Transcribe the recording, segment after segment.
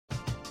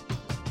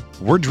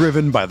We're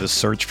driven by the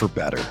search for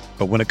better.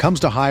 But when it comes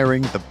to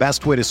hiring, the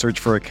best way to search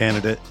for a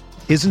candidate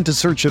isn't to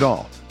search at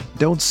all.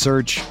 Don't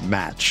search,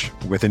 match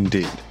with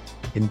Indeed.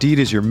 Indeed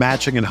is your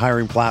matching and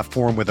hiring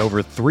platform with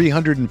over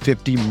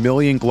 350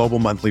 million global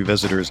monthly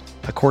visitors,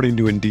 according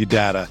to Indeed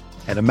data,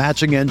 and a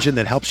matching engine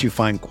that helps you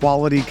find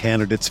quality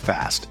candidates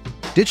fast.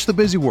 Ditch the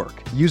busy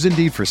work. Use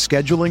Indeed for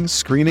scheduling,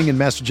 screening, and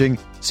messaging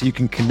so you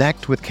can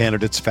connect with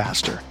candidates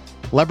faster.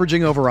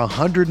 Leveraging over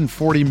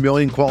 140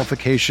 million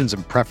qualifications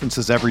and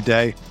preferences every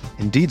day,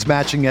 Indeed's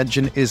matching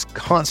engine is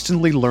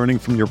constantly learning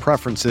from your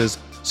preferences,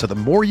 so the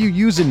more you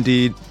use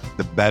Indeed,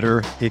 the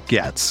better it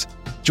gets.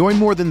 Join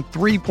more than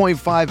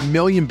 3.5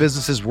 million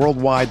businesses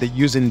worldwide that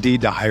use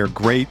Indeed to hire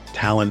great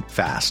talent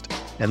fast.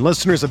 And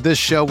listeners of this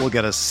show will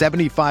get a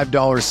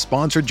 $75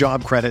 sponsored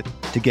job credit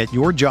to get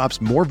your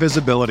jobs more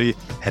visibility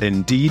at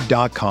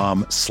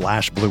Indeed.com/Blue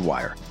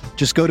Wire.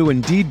 Just go to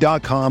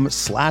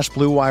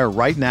Indeed.com/Blue Wire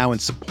right now and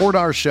support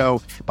our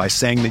show by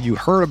saying that you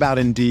heard about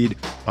Indeed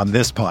on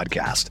this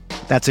podcast.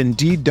 That's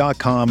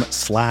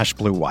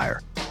Indeed.com/Blue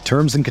Wire.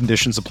 Terms and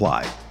conditions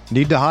apply.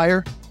 Need to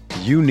hire?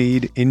 You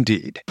need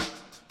Indeed.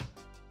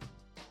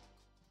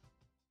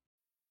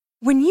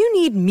 When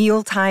you need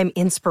mealtime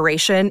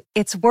inspiration,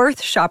 it's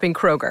worth shopping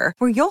Kroger,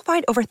 where you'll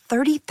find over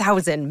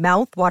 30,000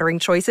 mouth-watering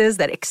choices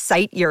that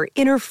excite your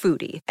inner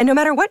foodie. And no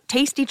matter what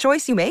tasty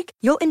choice you make,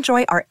 you'll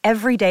enjoy our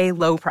everyday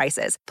low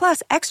prices,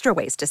 plus extra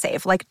ways to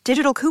save, like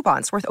digital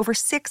coupons worth over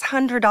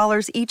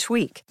 $600 each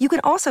week. You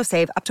can also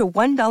save up to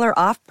 $1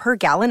 off per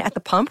gallon at the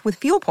pump with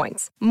fuel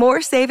points.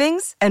 More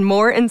savings and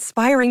more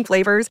inspiring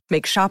flavors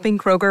make shopping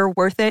Kroger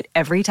worth it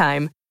every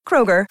time.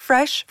 Kroger,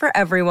 fresh for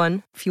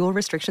everyone. Fuel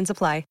restrictions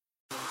apply.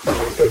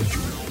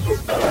 Entering the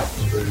Pat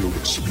Mayo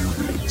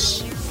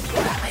Experience.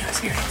 Pat Mayo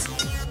Experience.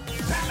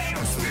 Pat Mayo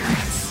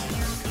Experience.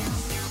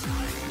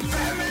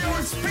 Pat Mayo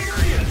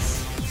Experience.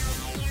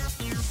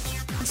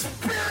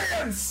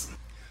 Experience.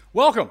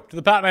 Welcome to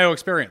the Pat Mayo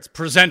Experience,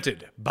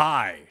 presented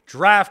by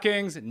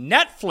DraftKings,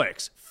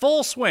 Netflix,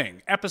 Full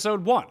Swing,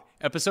 Episode 1,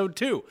 Episode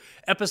 2,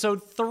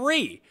 Episode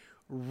 3,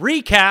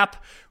 recap.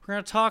 We're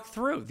going to talk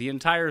through the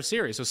entire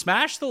series. So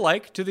smash the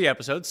like to the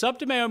episode, sub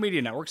to Mayo Media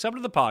Network, sub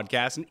to the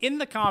podcast, and in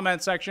the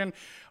comment section,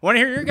 I want to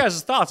hear your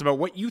guys' thoughts about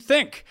what you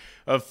think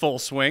of Full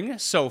Swing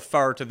so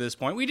far to this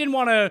point. We didn't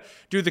want to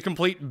do the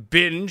complete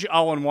binge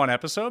all in one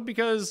episode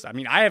because,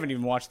 I haven't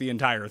even watched the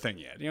entire thing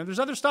yet. There's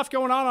other stuff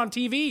going on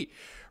TV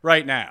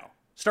right now.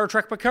 Star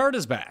Trek Picard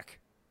is back.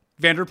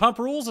 Vanderpump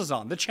Rules is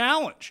on. The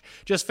Challenge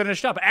just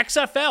finished up.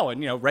 XFL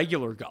and,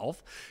 regular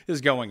golf is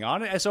going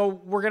on. And so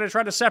we're going to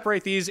try to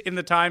separate these in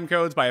the time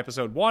codes by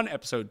episode 1,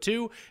 episode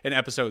 2, and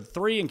episode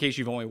 3 in case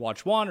you've only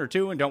watched 1 or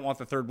 2 and don't want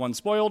the third one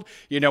spoiled.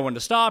 You know when to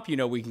stop.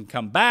 We can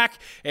come back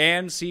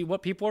and see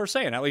what people are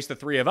saying, at least the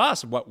three of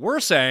us, what we're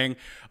saying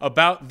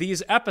about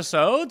these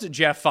episodes.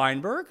 Jeff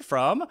Feinberg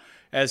from,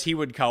 as he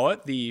would call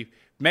it, the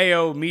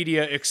Mayo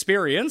Media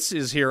Experience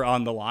is here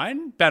on the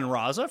line. Ben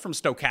Raza from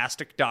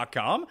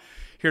Stokastic.com.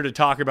 Here to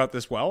talk about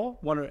this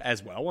one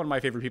of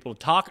my favorite people to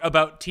talk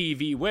about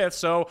TV with.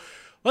 So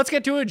let's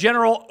get to a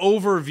general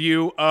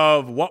overview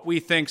of what we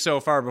think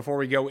so far before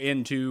we go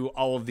into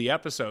all of the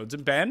episodes.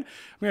 And Ben, I'm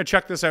going to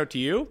check this out to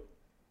you.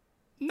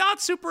 Not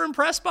super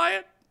impressed by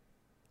it.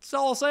 That's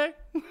all I'll say.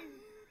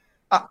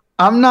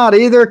 I'm not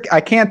either.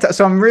 I can't.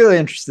 So I'm really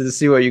interested to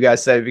see what you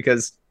guys say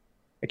because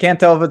I can't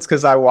tell if it's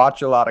because I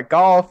watch a lot of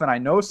golf and I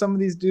know some of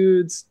these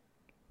dudes.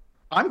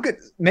 I'm good.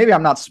 Maybe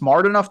I'm not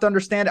smart enough to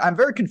understand it. I'm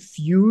very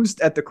confused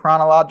at the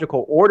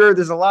chronological order.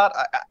 There's a lot.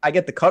 I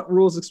get the cut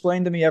rules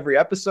explained to me every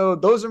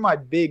episode. Those are my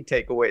big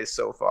takeaways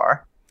so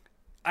far.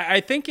 I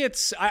think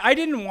I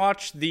didn't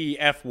watch the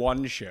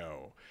F1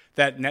 show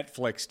that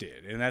Netflix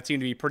did, and that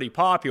seemed to be pretty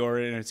popular,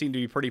 and it seemed to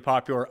be pretty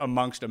popular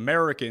amongst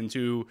Americans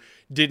who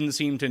didn't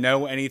seem to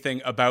know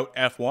anything about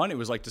F1. It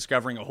was like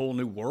discovering a whole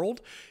new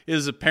world,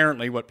 is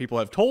apparently what people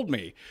have told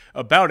me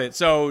about it.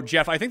 So,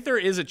 Jeff, I think there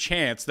is a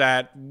chance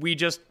that we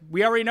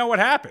already know what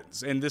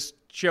happens, and this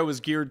show is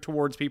geared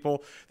towards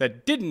people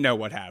that didn't know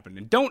what happened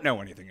and don't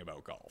know anything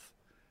about golf.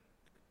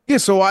 Yeah,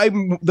 so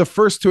I'm the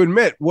first to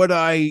admit what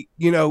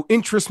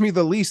interests me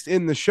the least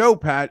in the show,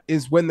 Pat,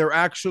 is when they're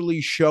actually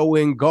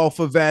showing golf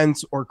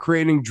events or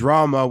creating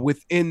drama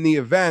within the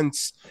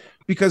events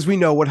because we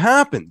know what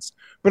happens.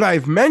 But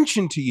I've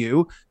mentioned to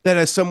you that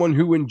as someone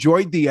who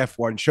enjoyed the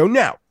F1 show,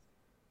 now,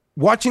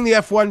 watching the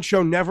F1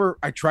 show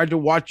I tried to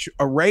watch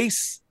a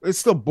race. It's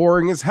still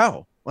boring as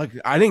hell. Like,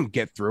 I didn't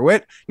get through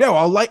it. No,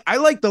 I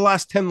like the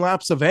last 10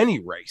 laps of any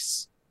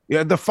race.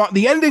 Yeah,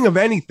 the ending of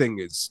anything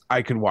is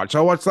I can watch.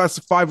 I'll watch the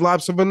last 5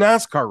 laps of a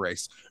NASCAR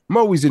race. I'm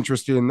always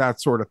interested in that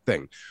sort of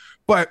thing.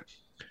 But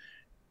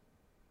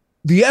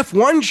the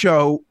F1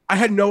 show, I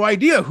had no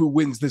idea who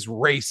wins this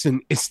race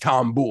in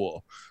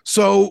Istanbul.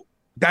 So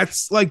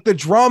that's like the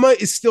drama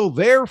is still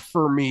there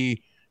for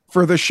me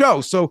for the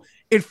show. So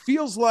it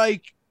feels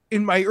like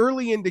in my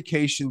early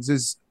indications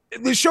is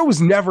the show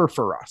is never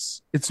for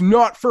us. It's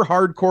not for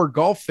hardcore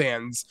golf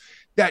fans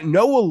that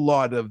know a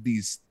lot of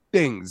these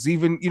things.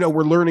 Even,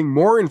 we're learning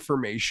more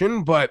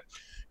information, but,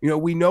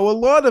 we know a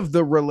lot of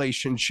the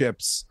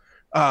relationships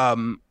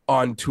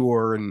on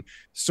tour and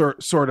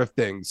sort of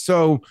things.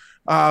 So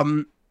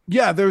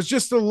yeah, there's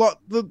just a lot.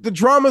 The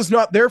drama's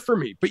not there for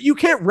me, but you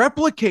can't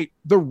replicate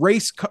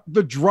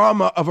the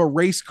drama of a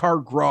race car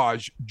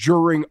garage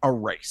during a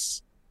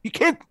race. You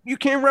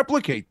can't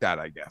replicate that,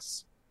 I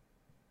guess.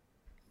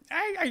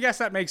 I guess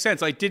that makes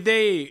sense. Like, did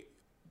they,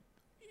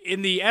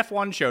 in the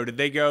F1 show, did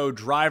they go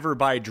driver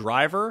by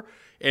driver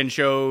and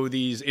show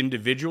these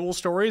individual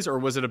stories, or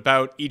was it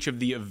about each of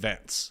the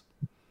events?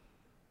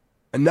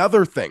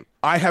 Another thing,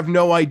 I have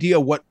no idea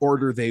what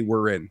order they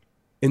were in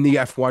the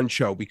F1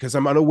 show because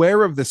I'm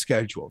unaware of the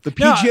schedule. The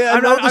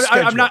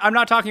PGA, I'm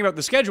not talking about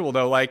the schedule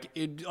though. Like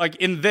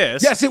in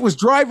this, yes, it was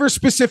driver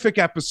specific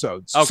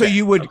episodes. Okay. So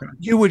you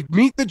would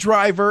meet the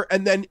driver,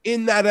 and then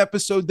in that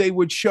episode they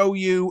would show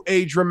you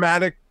a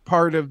dramatic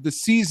part of the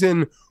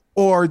season,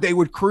 or they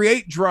would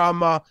create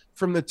drama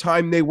from the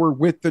time they were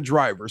with the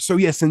driver. So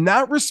yes, in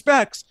that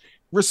respect,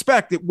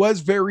 it was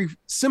very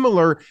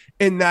similar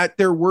in that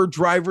there were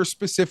driver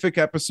specific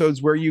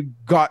episodes where you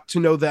got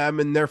to know them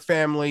and their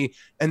family,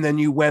 and then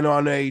you went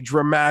on a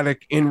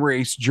dramatic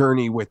in-race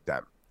journey with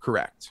them.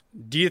 Correct.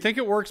 Do you think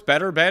it works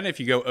better, Ben, if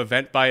you go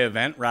event by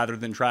event rather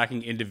than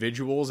tracking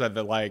individuals at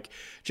the, like,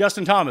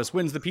 Justin Thomas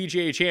wins the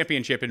PGA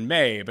Championship in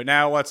May, but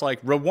now let's like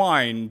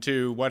rewind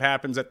to what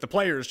happens at the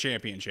Players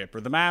Championship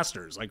or the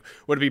Masters? Like,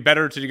 would it be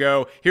better to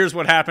go, here's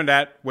what happened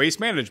at Waste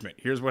Management,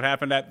 here's what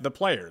happened at the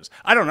Players?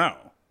 I don't know.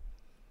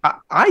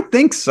 I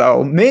think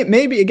so.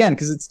 Maybe again,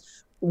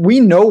 because we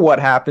know what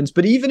happens,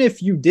 but even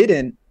if you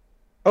didn't,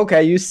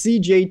 okay, you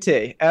see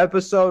JT,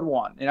 episode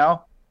 1,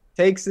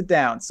 takes it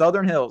down,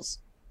 Southern Hills.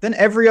 Then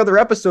every other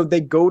episode, they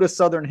go to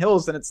Southern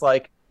Hills, and it's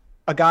like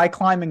a guy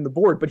climbing the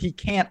board, but he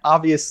can't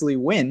obviously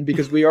win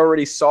because we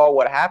already saw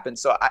what happened.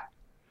 So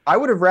I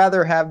would have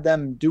rather have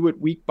them do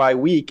it week by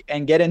week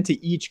and get into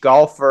each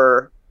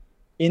golfer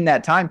in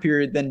that time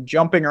period than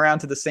jumping around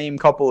to the same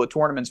couple of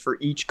tournaments for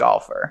each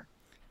golfer.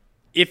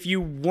 If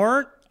you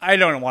weren't, I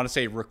don't want to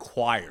say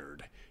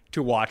required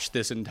to watch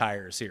this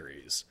entire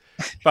series,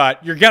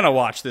 but you're going to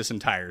watch this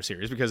entire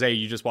series because, A,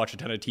 you just watch a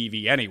ton of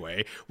TV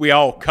anyway. We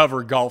all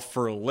cover golf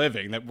for a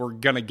living, that we're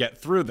going to get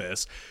through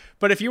this.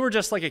 But if you were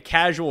just like a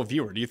casual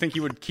viewer, do you think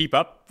you would keep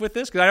up with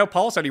this? Because I know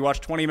Paul said he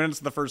watched 20 minutes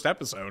of the first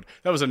episode.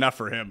 That was enough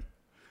for him.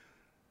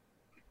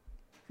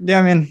 Yeah,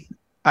 I mean,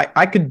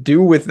 I could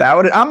do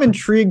without it. I'm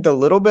intrigued a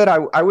little bit.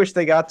 I wish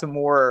they got to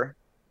more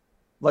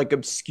like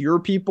obscure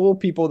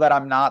people that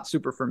I'm not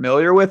super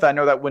familiar with. I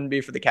know that wouldn't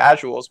be for the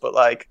casuals, but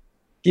like,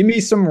 give me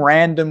some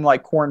random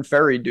like Corn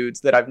Ferry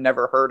dudes that I've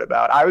never heard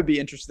about. I would be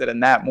interested in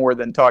that more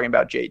than talking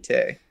about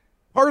JT.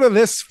 Part of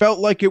this felt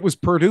like it was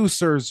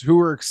producers who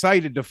were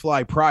excited to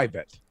fly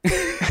private.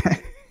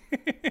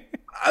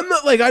 I'm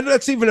not like,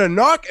 that's even a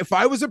knock. If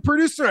I was a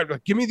producer, I'd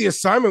like, give me the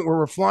assignment where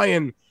we're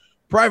flying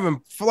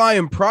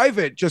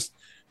private, just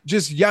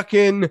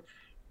yucking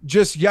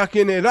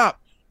it up.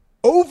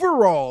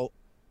 Overall,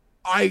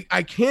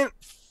 I can't,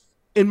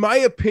 in my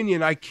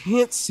opinion, I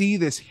can't see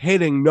this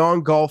hitting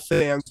non-golf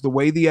fans the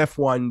way the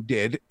F1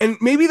 did. And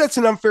maybe that's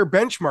an unfair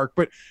benchmark,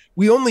 but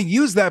we only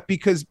use that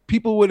because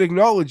people would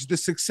acknowledge the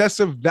success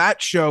of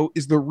that show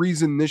is the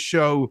reason this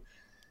show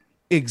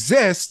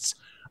exists.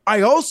 I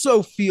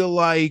also feel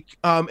like,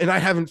 and I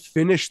haven't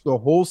finished the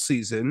whole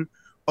season,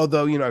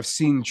 although, I've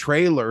seen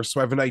trailers, so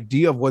I have an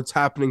idea of what's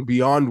happening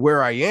beyond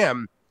where I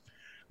am.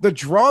 The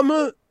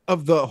drama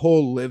of the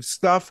whole live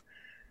stuff,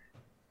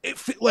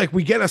 like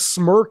we get a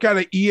smirk out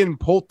of Ian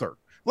Poulter.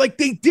 Like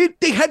they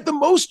had the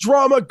most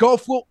drama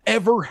golf will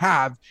ever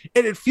have,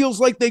 and it feels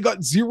like they got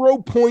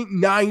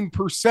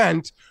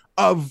 0.9%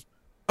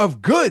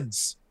 of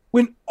goods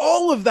when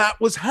all of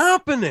that was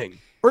happening,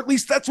 or at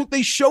least that's what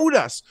they showed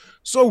us.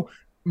 So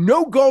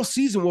no golf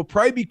season will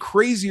probably be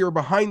crazier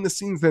behind the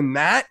scenes than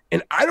that,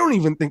 and I don't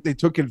even think they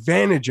took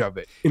advantage of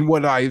it in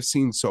what I have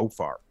seen so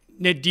far.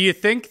 Nick, do you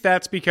think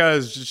that's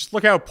because just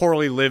look how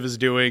poorly Liv is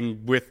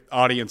doing with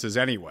audiences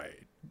anyway?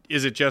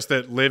 Is it just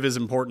that Liv is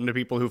important to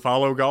people who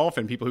follow golf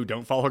and people who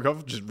don't follow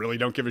golf just really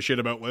don't give a shit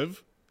about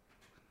Liv?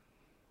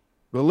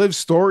 The Liv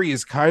story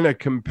is kind of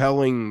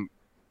compelling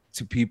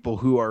to people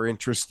who are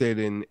interested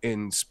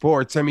in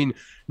sports. I mean,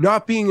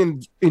 not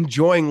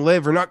enjoying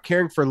Liv or not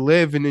caring for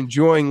Liv and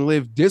enjoying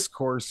Liv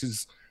discourse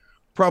is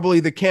probably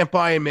the camp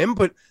I am in.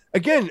 But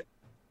again,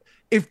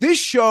 if this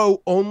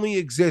show only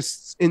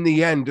exists in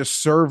the end to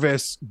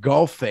service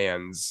golf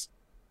fans,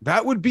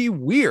 that would be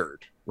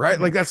weird, right?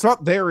 Like that's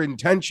not their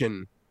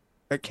intention.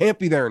 That can't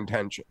be their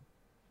intention.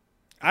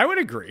 I would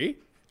agree.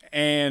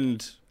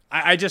 And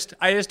I just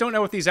don't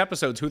know with these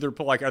episodes who they're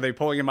like, are they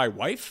pulling in my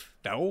wife?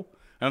 No.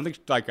 I don't think,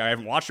 like, I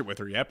haven't watched it with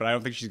her yet, but I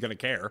don't think she's going to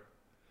care.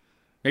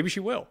 Maybe she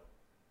will.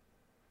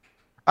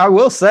 I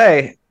will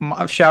say,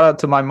 shout out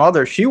to my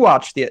mother. She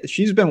watched it.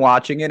 She's been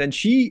watching it, and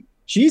she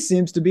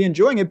seems to be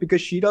enjoying it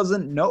because she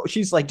doesn't know.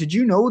 She's like, did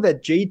you know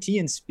that JT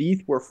and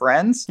Spieth were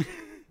friends? And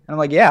I'm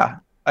like, yeah,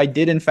 I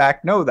did in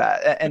fact know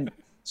that. And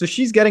so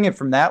she's getting it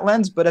from that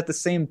lens, but at the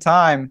same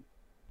time,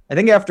 I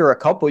think after a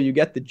couple, you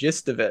get the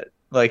gist of it.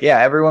 Like, yeah,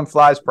 everyone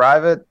flies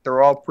private.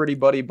 They're all pretty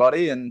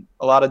buddy, and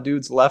a lot of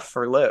dudes left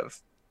for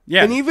Liv.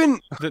 Yeah. And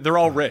even they're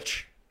all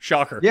rich.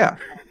 Shocker. Yeah.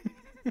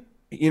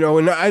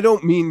 And I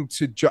don't mean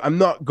to, I'm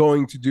not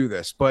going to do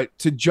this, but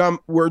to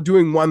jump, we're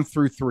doing 1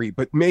 through 3,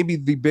 but maybe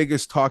the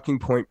biggest talking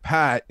point,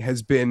 Pat,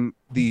 has been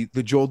the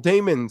Joel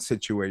Damon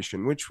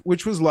situation,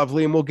 which was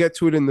lovely, and we'll get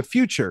to it in the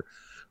future.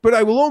 But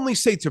I will only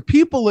say to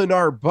people in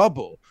our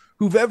bubble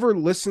who've ever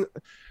listened,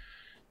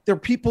 there are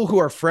people who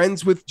are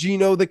friends with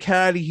Gino the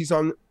Caddy. He's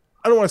on,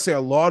 I don't want to say a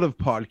lot of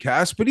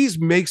podcasts, but he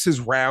makes his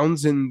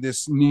rounds in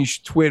this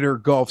niche Twitter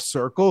golf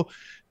circle.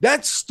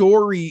 That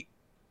story,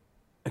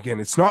 again,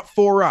 it's not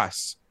for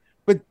us,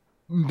 but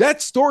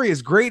that story,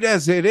 as great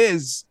as it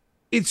is,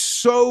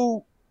 it's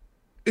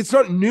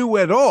not new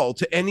at all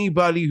to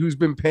anybody who's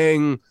been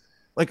paying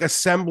like a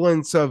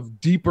semblance of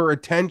deeper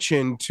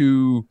attention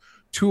to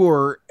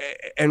tour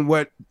and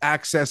what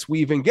access we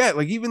even get.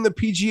 Like even the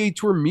PGA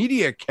Tour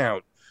media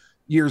account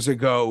years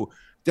ago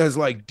does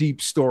like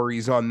deep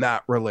stories on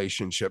that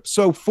relationship.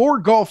 So for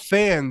golf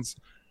fans,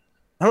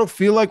 I don't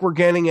feel like we're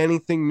getting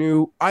anything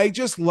new. I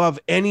just love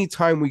any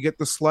time we get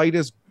the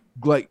slightest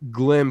like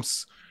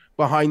glimpse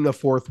behind the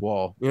fourth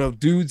wall,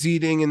 dudes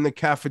eating in the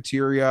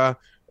cafeteria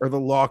or the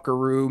locker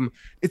room.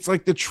 It's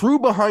like the true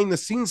behind the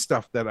scenes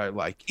stuff that I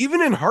like.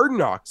 Even in Hard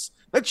Knocks,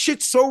 that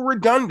shit's so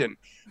redundant,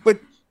 but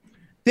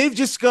they've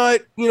just got,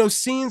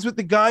 scenes with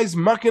the guys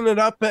mucking it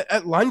up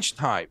at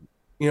lunchtime.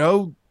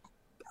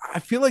 I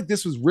feel like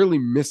this was really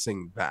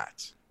missing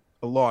that.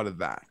 A lot of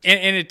that.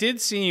 And it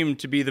did seem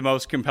to be the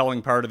most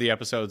compelling part of the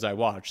episodes I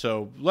watched.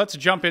 So let's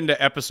jump into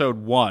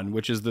episode 1,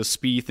 which is the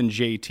Spieth and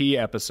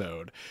JT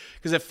episode.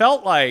 Because it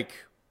felt like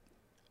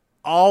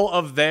all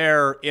of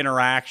their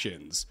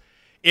interactions,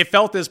 it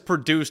felt as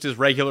produced as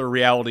regular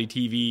reality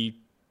TV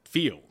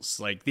feels.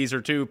 Like these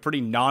are two pretty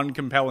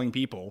non-compelling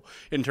people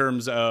in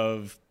terms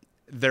of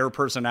their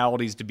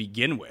personalities to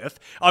begin with.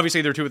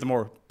 Obviously, they're two of the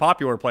more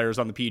popular players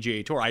on the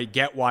PGA Tour. I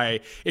get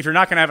why, if you're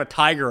not going to have a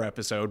Tiger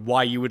episode,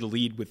 why you would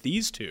lead with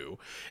these two.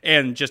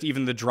 And just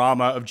even the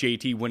drama of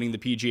JT winning the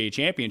PGA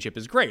Championship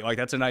is great. Like,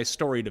 that's a nice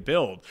story to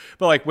build.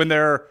 But, like, when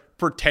they're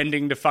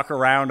pretending to fuck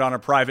around on a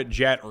private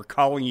jet or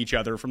calling each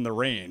other from the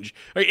range,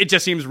 it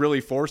just seems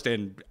really forced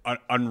and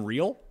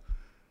unreal.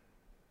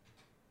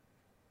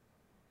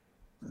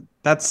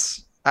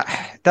 That's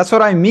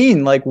what I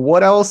mean. Like,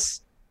 what else?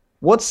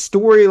 What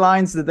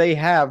storylines did they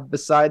have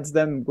besides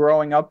them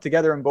growing up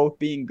together and both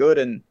being good?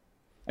 And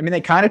I mean,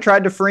 they kind of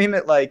tried to frame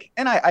it like,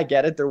 and I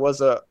get it. There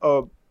was a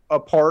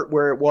part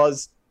where it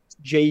was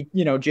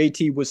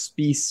JT was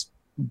Spieth's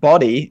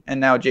buddy,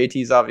 and now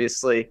JT's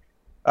obviously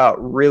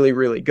really,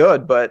 really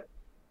good. But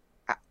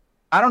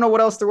I don't know what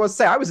else there was to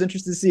say. I was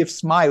interested to see if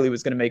Smiley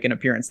was going to make an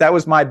appearance. That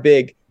was my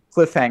big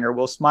cliffhanger.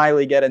 Will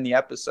Smiley get in the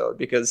episode?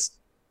 Because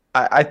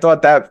I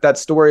thought that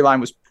storyline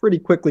was pretty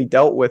quickly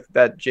dealt with,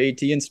 that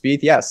JT and Spieth,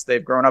 yes,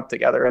 they've grown up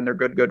together and they're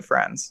good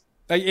friends.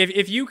 Like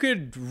if you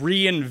could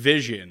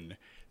re-envision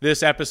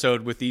this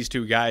episode with these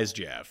two guys,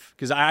 Jeff,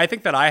 because I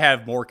think that I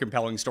have more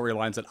compelling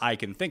storylines that I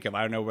can think of.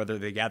 I don't know whether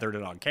they gathered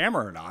it on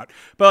camera or not,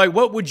 but like,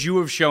 what would you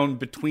have shown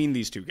between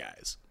these two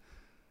guys?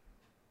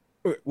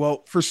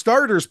 Well, for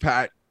starters,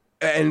 Pat,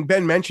 and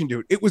Ben mentioned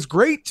it was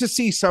great to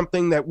see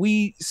something that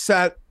we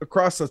sat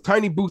across a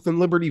tiny booth in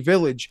Liberty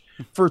Village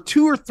for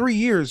 2 or 3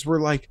 years.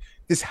 We're like,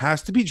 this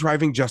has to be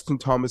driving Justin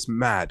Thomas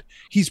mad.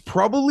 He's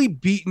probably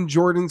beaten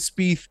Jordan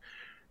Spieth.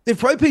 They've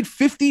probably played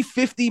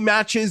 50-50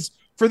 matches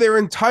for their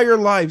entire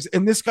lives,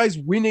 and this guy's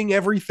winning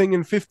everything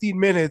in 15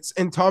 minutes,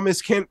 and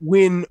Thomas can't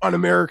win on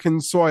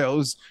American soil. It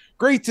was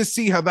great to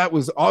see how that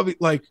was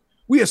obvious. Like,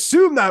 we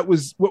assumed that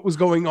was what was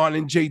going on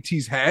in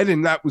JT's head,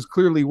 and that was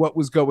clearly what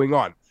was going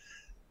on.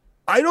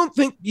 I don't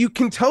think you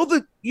can tell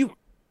that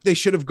they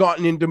should have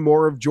gotten into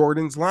more of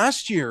Jordan's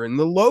last year and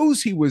the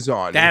lows he was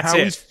on. That's and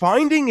how it. He's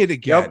finding it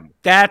again.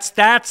 Yep.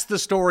 That's the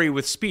story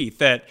with Spieth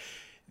that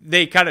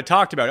they kind of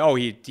talked about. Oh,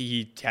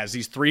 he has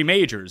these 3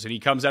 majors and he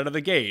comes out of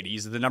the gate.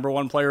 He's the number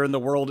 1 player in the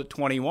world at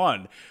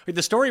 21.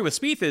 The story with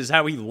Spieth is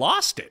how he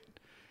lost it.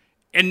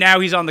 And now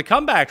he's on the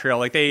comeback trail.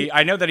 Like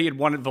I know that he had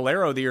won at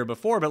Valero the year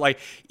before, but like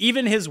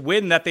even his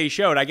win that they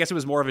showed, I guess it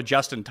was more of a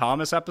Justin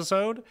Thomas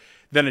episode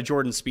than a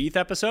Jordan Spieth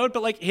episode.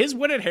 But like his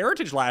win at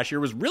Heritage last year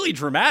was really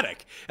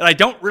dramatic, and I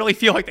don't really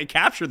feel like they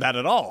captured that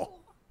at all.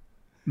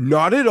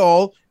 Not at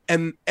all.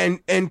 And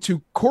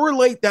to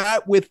correlate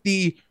that with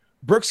the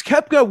Brooks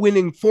Koepka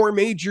winning 4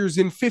 majors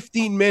in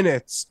 15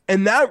 minutes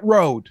and that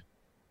road,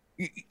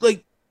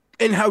 like,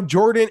 and how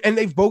Jordan, and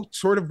they've both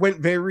sort of went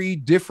very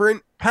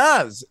different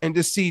paths, and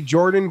to see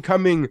Jordan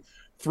coming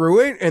through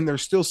it, and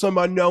there's still some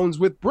unknowns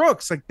with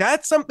Brooks, like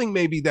that's something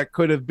maybe that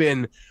could have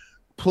been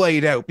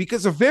played out,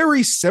 because a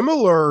very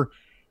similar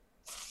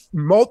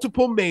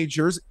multiple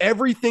majors,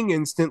 everything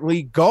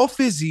instantly, golf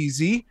is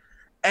easy,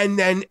 and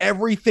then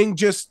everything,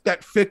 just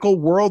that fickle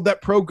world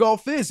that pro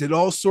golf is, it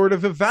all sort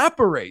of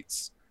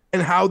evaporates,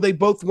 and how they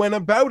both went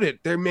about it.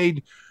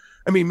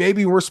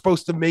 Maybe we're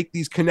supposed to make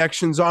these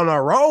connections on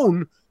our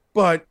own,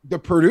 but the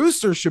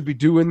producer should be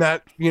doing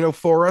that,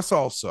 for us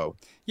also.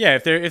 Yeah,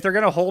 if they're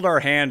going to hold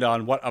our hand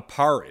on what a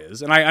par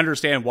is, and I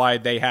understand why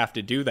they have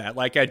to do that.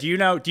 Like, do you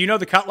know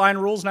the cut line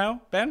rules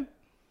now, Ben?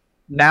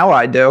 Now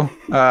I do.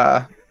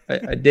 I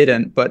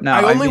didn't, but now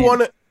I only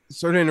want to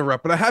sort of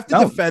interrupt, but I have to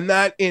defend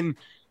that to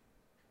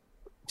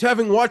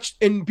having watched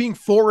and being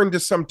foreign to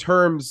some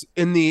terms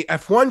in the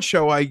F1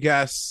 show, I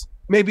guess.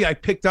 Maybe I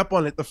picked up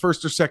on it the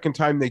first or second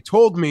time they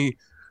told me,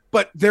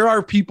 but there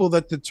are people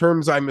that the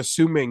terms I'm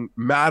assuming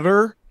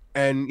matter,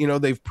 and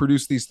they've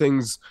produced these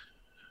things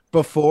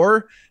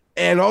before.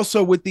 And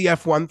also with the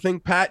F1 thing,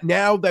 Pat,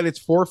 now that it's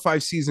 4 or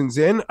 5 seasons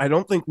in, I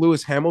don't think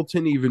Lewis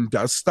Hamilton even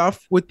does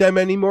stuff with them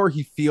anymore.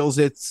 He feels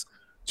it's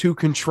too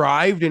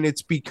contrived, and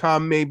it's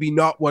become maybe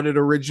not what it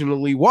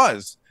originally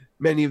was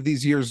many of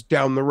these years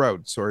down the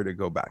road. Sorry to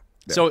go back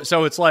there.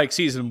 So it's like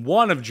season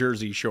 1 of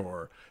Jersey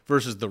Shore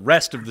versus the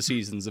rest of the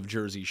seasons of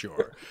Jersey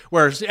Shore.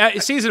 Whereas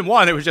season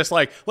 1, it was just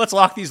like, let's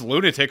lock these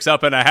lunatics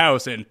up in a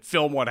house and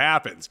film what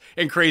happens,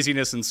 and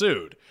craziness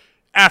ensued.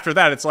 After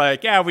that, it's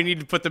like, we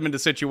need to put them into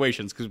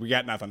situations because we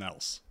got nothing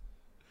else.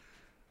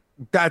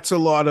 That's a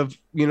lot of,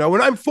 and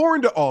I'm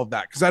foreign to all of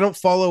that because I don't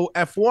follow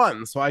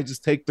F1. So I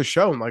just take the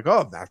show and like,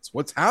 oh, that's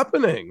what's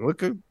happening.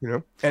 Look at,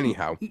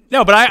 anyhow.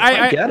 No, but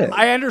I get it.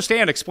 I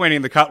understand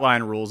explaining the cut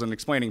line rules and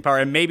explaining power.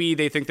 And maybe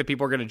they think that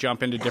people are going to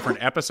jump into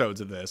different episodes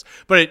of this.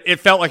 But it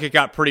felt like it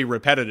got pretty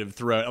repetitive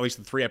throughout at least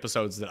the 3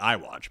 episodes that I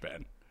watched,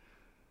 Ben.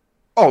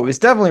 Oh, it was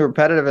definitely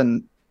repetitive.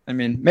 And I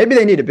mean, maybe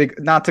they need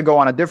not to go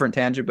on a different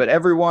tangent, but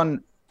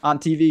everyone on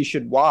TV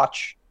should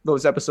watch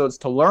those episodes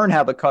to learn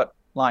how the cut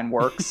line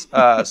works,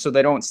 so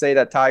they don't say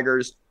that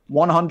Tiger's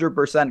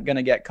 100% going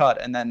to get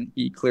cut, and then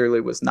he clearly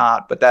was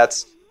not. But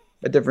that's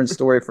a different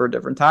story for a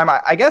different time.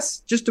 I guess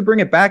just to bring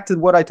it back to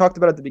what I talked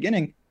about at the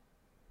beginning,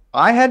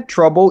 I had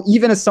trouble,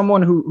 even as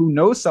someone who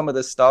knows some of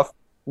this stuff,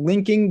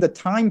 linking the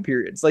time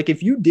periods. Like,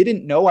 if you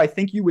didn't know, I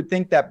think you would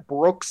think that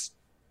Brooks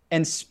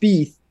and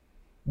Spieth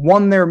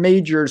won their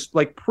majors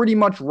like pretty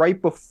much right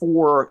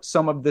before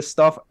some of this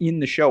stuff in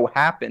the show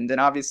happened. And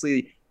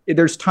obviously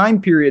there's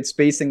time period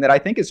spacing that I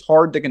think is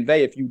hard to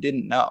convey if you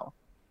didn't know.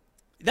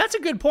 That's a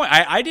good point.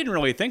 I didn't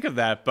really think of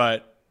that,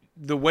 but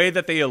the way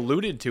that they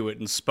alluded to it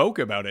and spoke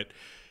about it,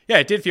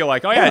 it did feel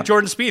like,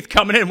 Jordan Spieth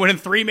coming in, winning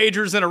 3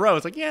 majors in a row.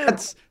 It's like,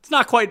 it's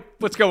not quite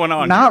what's going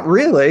on. Not here.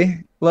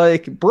 Really.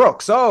 Like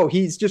Brooks,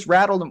 he's just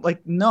rattled him.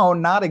 Like, no,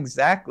 not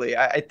exactly.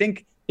 I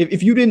think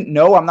if you didn't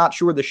know, I'm not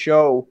sure the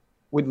show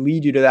would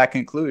lead you to that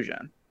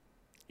conclusion.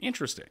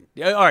 Interesting.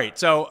 All right.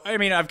 So, I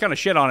mean, I've kind of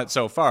shit on it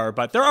so far,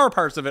 but there are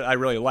parts of it I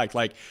really liked.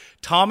 Like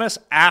Thomas,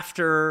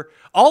 after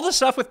all the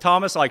stuff with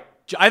Thomas, like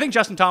I think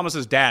Justin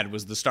Thomas's dad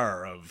was the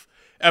star of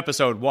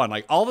episode 1.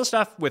 Like all the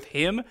stuff with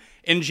him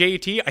and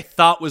JT, I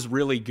thought was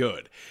really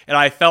good. And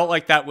I felt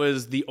like that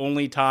was the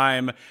only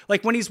time,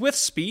 like when he's with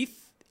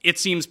Spieth, it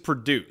seems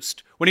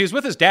produced. When he was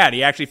with his dad,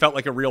 he actually felt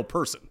like a real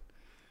person.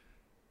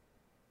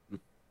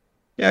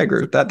 Yeah, I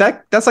agree with that.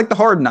 That's like the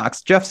Hard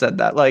Knocks. Jeff said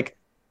that. Like,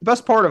 the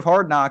best part of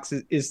Hard Knocks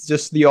is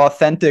just the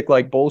authentic,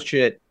 like,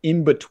 bullshit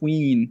in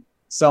between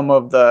some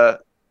of the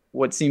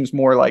what seems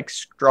more like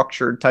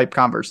structured type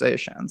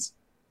conversations.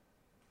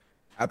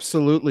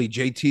 Absolutely.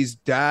 JT's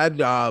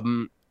dad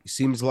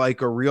seems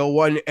like a real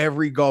one.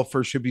 Every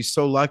golfer should be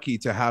so lucky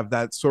to have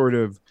that sort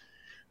of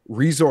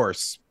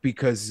resource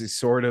because it's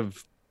sort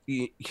of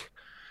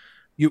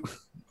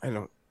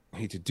I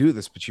hate to do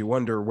this, but you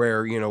wonder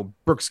where,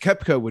 Brooks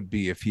Koepka would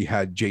be if he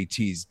had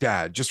JT's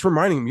dad. Just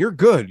reminding him, you're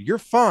good. You're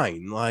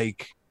fine.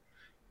 Like,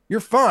 you're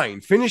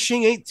fine.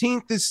 Finishing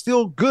 18th is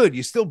still good.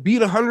 You still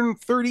beat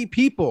 130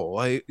 people.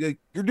 Like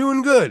you're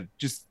doing good.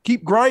 Just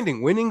keep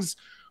grinding. Winning's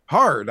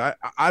hard.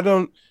 I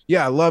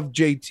love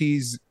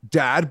JT's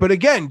dad. But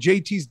again,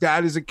 JT's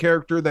dad is a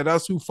character that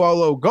us who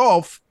follow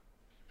golf,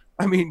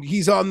 I mean,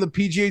 he's on the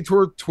PGA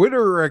Tour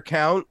Twitter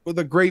account with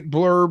a great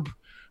blurb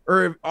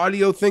or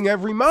audio thing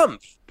every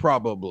month,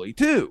 probably,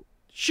 too.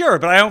 Sure,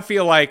 but I don't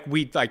feel like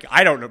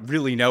I don't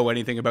really know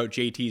anything about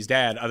JT's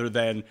dad other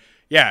than,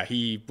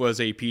 he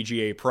was a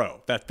PGA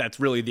pro. That's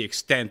really the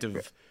extent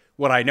of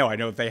what I know. I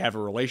know that they have a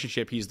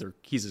relationship. He's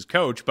his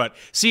coach, but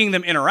seeing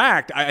them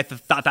interact, I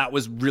thought that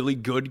was really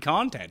good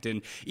content.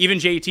 And even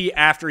JT,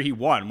 after he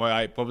won,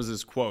 what was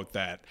his quote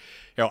that,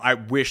 I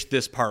wish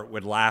this part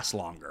would last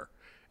longer.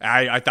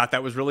 I thought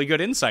that was really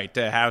good insight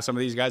to how some of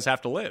these guys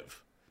have to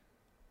live.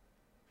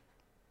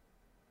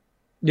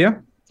 Yeah.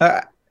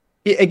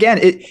 Again,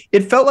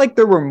 it felt like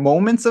there were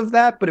moments of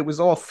that, but it was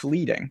all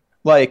fleeting.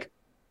 Like,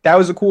 that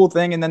was a cool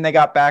thing, and then they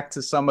got back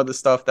to some of the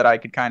stuff that I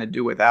could kind of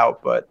do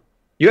without. But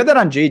you had that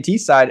on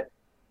JT's side.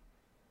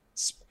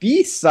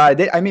 Spieth's side,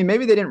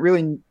 maybe they didn't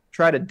really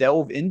try to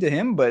delve into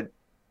him, but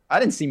I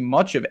didn't see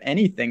much of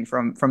anything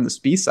from the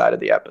Spieth side of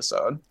the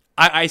episode.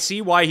 I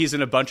see why he's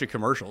in a bunch of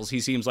commercials. He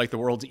seems like the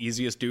world's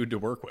easiest dude to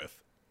work with.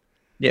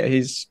 Yeah,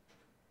 he's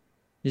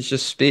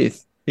just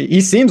Spieth.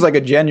 He seems like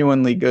a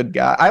genuinely good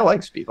guy. I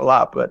like Spieth a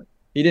lot, but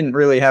he didn't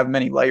really have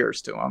many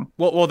layers to him.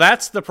 Well,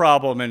 that's the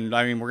problem. And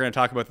I mean, we're going to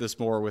talk about this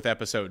more with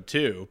episode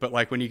 2, but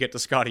like when you get to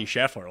Scotty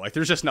Scheffler, like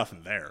there's just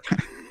nothing there.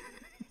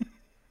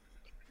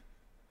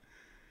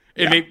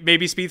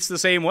 Maybe Spieth's the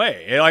same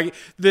way. Like,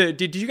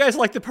 did you guys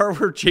like the part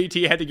where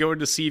JT had to go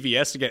into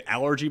CVS to get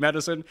allergy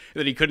medicine, and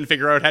then he couldn't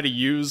figure out how to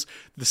use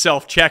the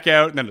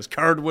self-checkout, and then his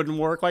card wouldn't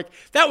work? Like,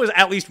 that was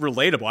at least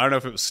relatable. I don't know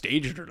if it was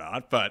staged or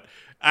not, but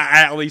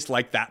I at least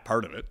liked that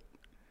part of it.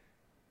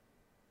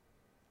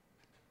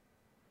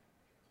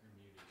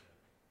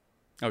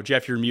 Oh,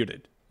 Jeff, you're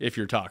muted if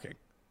you're talking.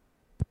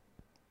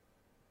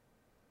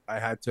 I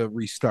had to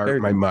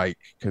restart my mic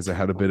because I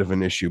had a bit of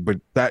an issue,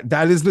 but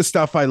that is the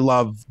stuff I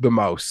love the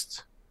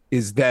most,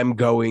 is them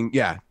going,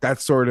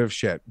 that sort of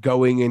shit,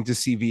 going into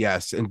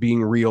CVS and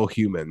being real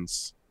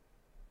humans.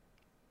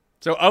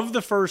 So of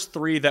the first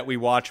 3 that we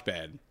watch,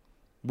 Ben,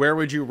 where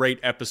would you rate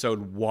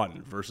episode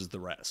 1 versus the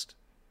rest?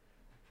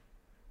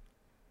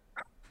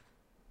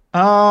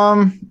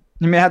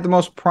 You may have the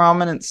most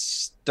prominent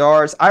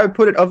stars. I would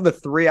put it, of the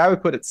 3, I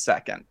would put it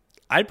second.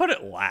 I'd put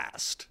it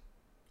last.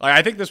 Like,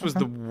 I think this was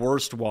the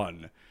worst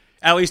one,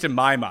 at least in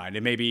my mind.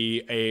 And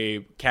maybe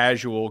a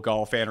casual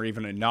golf fan or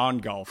even a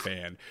non-golf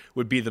fan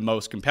would be the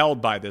most compelled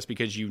by this,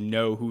 because you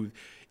know who,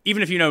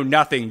 even if you know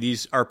nothing,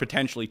 these are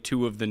potentially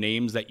 2 of the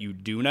names that you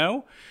do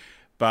know.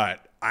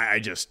 But I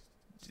just,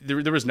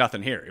 there was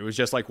nothing here. It was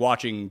just like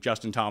watching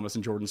Justin Thomas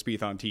and Jordan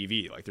Spieth on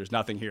TV. Like, there's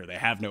nothing here. They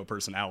have no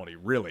personality,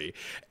 really.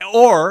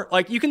 Or,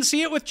 like, you can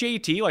see it with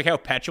JT, like how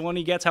petulant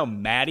he gets, how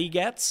mad he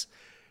gets,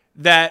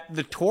 that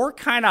the tour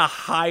kind of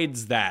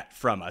hides that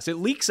from us. It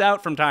leaks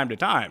out from time to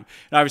time.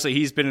 And obviously,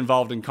 he's been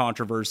involved in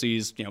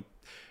controversies,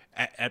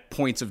 at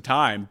points of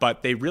time,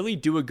 but they really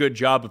do a good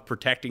job of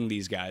protecting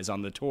these guys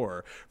on the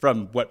tour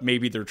from what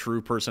maybe their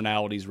true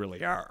personalities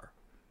really are.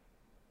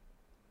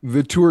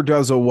 The tour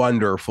does a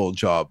wonderful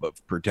job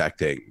of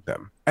protecting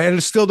them. I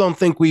still don't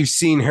think we've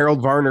seen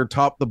Harold Varner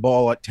top the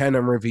ball at 10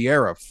 on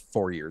Riviera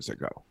 4 years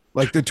ago.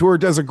 Like, the tour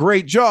does a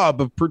great job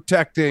of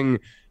protecting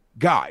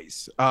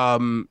guys.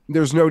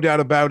 There's no doubt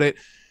about it.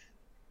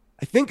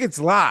 I think it's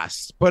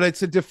last, but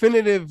it's a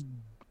definitive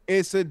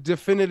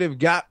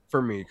gap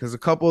for me, because a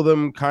couple of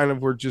them kind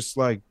of were just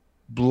like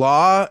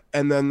blah,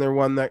 and then there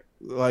one that,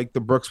 like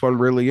the Brooks one,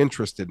 really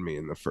interested me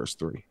in the first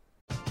 3.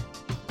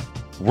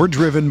 We're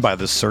driven by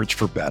the search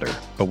for better,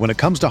 but when it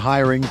comes to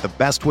hiring, the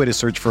best way to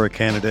search for a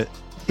candidate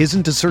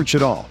isn't to search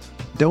at all.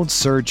 Don't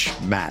search,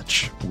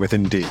 match with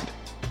Indeed.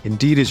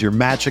 Indeed is your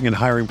matching and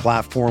hiring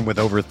platform with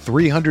over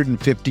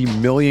 350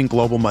 million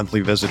global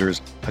monthly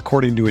visitors,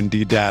 according to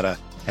Indeed data,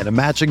 and a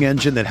matching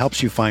engine that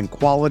helps you find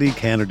quality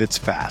candidates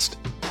fast.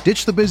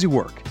 Ditch the busy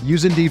work.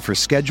 Use Indeed for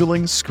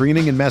scheduling,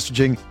 screening, and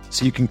messaging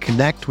so you can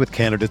connect with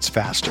candidates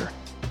faster.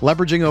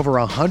 Leveraging over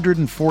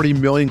 140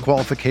 million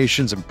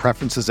qualifications and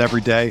preferences every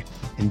day,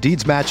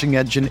 Indeed's matching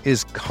engine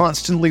is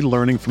constantly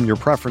learning from your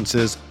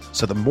preferences,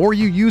 so the more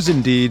you use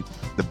Indeed,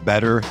 the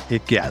better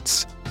it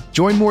gets.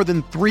 Join more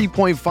than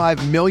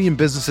 3.5 million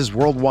businesses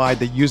worldwide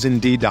that use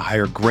Indeed to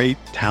hire great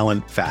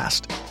talent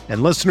fast.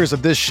 And listeners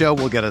of this show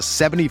will get a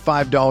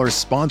 $75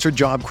 sponsored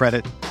job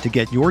credit to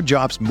get your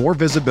jobs more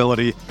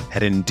visibility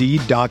at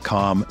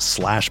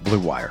Indeed.com/Blue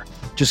Wire.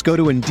 Just go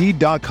to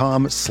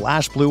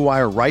Indeed.com/Blue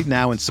Wire right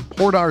now and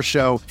support our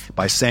show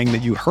by saying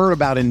that you heard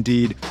about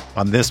Indeed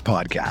on this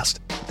podcast.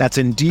 That's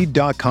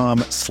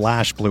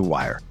Indeed.com/Blue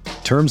Wire.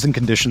 Terms and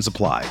conditions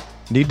apply.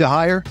 Need to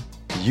hire?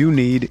 You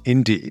need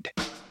Indeed.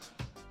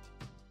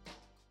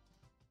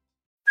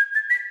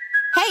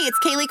 Hey, it's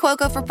Kaylee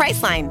Cuoco for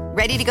Priceline.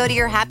 Ready to go to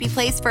your happy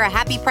place for a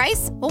happy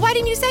price? Well, why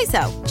didn't you say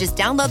so? Just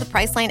download the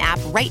Priceline app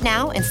right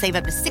now and save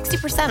up to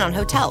 60% on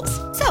hotels.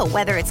 So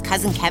whether it's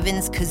Cousin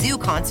Kevin's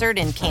Kazoo Concert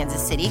in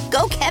Kansas City,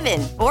 go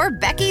Kevin, or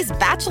Becky's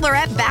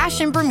Bachelorette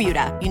Bash in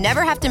Bermuda, you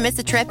never have to miss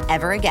a trip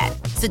ever again.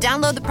 So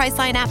download the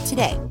Priceline app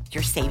today.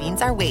 Your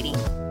savings are waiting.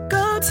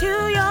 Go to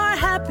your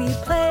happy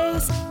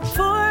place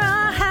for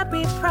a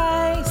happy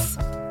price.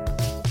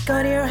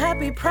 Go to your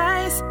happy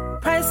price,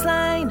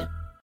 Priceline.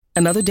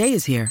 Another day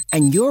is here,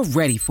 and you're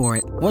ready for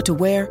it. What to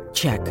wear?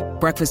 Check.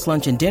 Breakfast,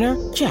 lunch, and dinner?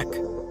 Check.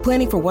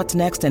 Planning for what's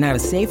next and how to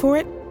save for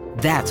it?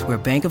 That's where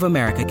Bank of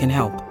America can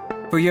help.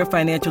 For your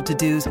financial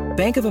to-dos,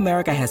 Bank of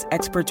America has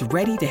experts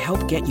ready to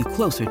help get you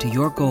closer to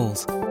your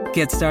goals.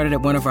 Get started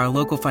at one of our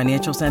local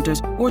financial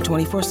centers or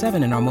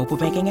 24/7 in our mobile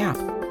banking app.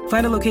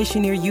 Find a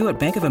location near you at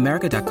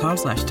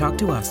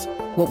bankofamerica.com/talktous.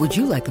 What would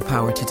you like the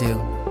power to do?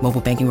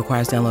 Mobile banking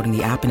requires downloading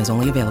the app and is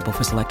only available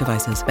for select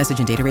devices. Message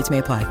and data rates may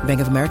apply.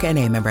 Bank of America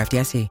NA, member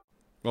FDIC.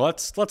 Well,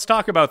 let's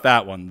talk about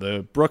that one,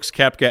 the Brooks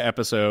Koepka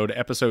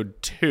episode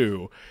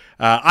 2.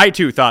 I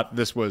too thought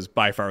this was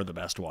by far the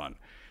best one,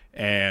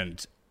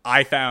 and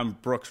I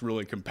found Brooks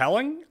really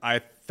compelling.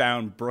 I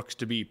found Brooks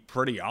to be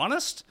pretty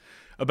honest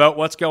about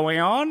what's going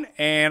on,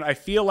 and I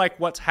feel like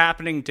what's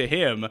happening to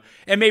him,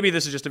 and maybe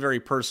this is just a very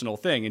personal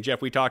thing, and Jeff,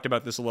 we talked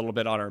about this a little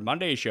bit on our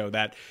Monday show,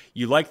 that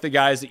you like the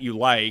guys that you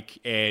like,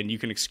 and you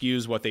can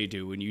excuse what they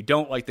do, and you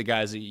don't like the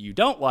guys that you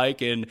don't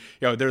like, and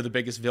they're the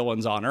biggest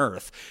villains on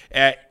earth.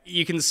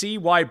 You can see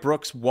why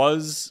Brooks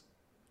was,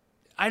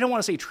 I don't want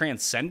to say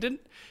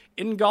transcendent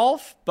in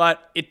golf,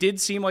 but it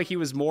did seem like he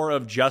was more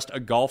of just a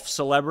golf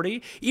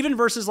celebrity, even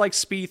versus like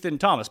Spieth and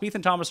Thomas. Spieth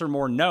and Thomas are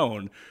more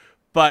known,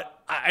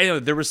 But I know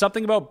there was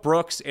something about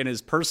Brooks and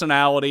his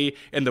personality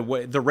and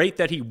the rate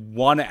that he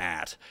won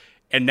at.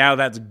 And now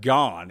that's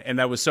gone. And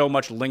that was so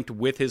much linked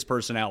with his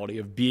personality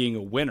of being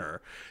a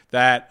winner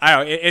that, I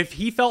don't know, if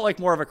he felt like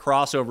more of a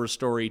crossover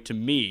story to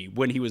me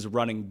when he was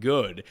running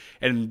good,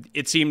 and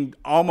it seemed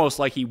almost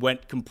like he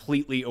went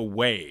completely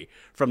away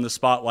from the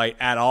spotlight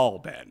at all,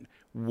 Ben,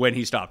 when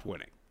he stopped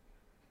winning.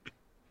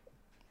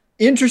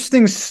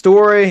 Interesting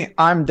story.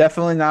 I'm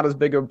definitely not as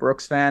big a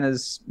Brooks fan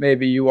as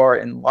maybe you are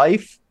in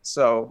life.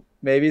 So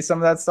maybe some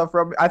of that stuff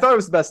rubbed me. I thought it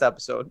was the best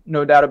episode,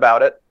 no doubt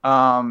about it.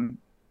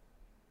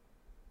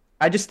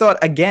 I just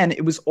thought, again,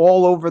 it was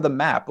all over the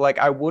map. Like,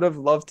 I would have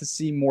loved to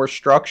see more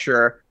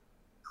structure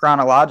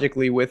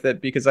chronologically with it,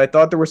 because I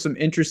thought there were some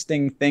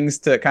interesting things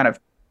to kind of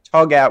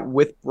tug at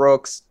with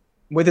Brooks,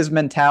 with his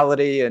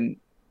mentality. And,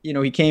 you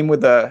know, he came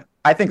with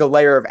I think a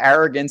layer of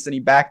arrogance, and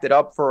he backed it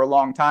up for a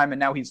long time, and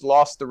now he's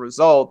lost the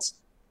results.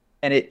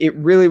 And it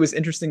really was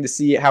interesting to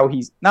see how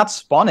he's not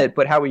spun it,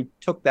 but how he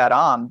took that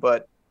on.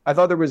 But I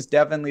thought there was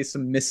definitely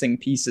some missing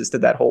pieces to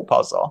that whole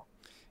puzzle.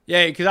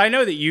 Yeah, because I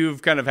know that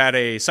you've kind of had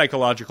a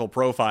psychological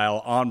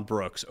profile on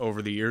Brooks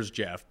over the years,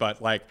 Jeff,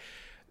 but like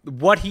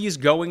what he's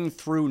going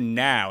through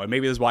now, and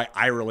maybe this is why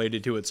I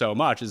related to it so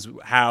much, is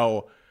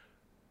how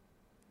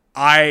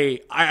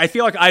I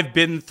feel like I've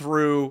been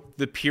through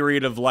the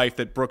period of life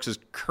that Brooks is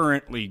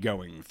currently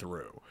going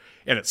through,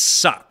 and it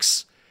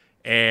sucks.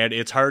 And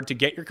it's hard to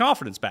get your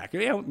confidence back.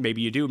 You know,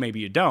 maybe you do,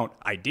 maybe you don't.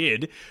 I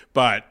did,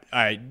 but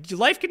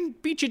life can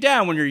beat you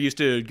down when you're used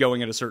to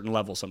going at a certain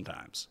level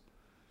sometimes.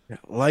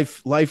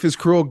 Life is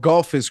cruel.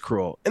 Golf is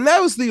cruel. And that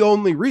was the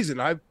only reason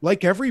I'm,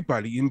 like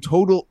everybody, in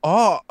total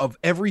awe of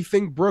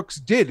everything Brooks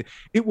did.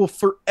 It will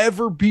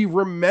forever be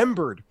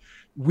remembered.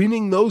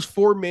 Winning those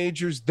 4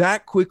 majors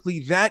that quickly,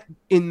 that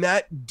in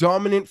that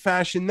dominant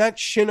fashion, that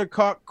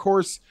Shinnecock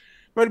course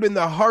might have been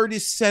the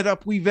hardest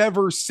setup we've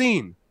ever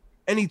seen.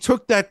 And he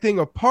took that thing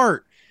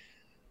apart.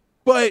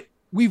 But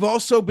we've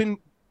also been,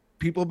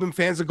 people have been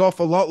fans of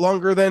golf a lot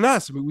longer than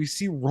us. I mean, we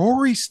see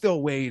Rory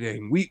still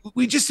waiting.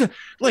 We just,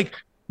 like,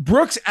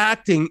 Brooks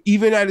acting,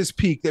 even at his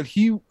peak, that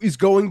he is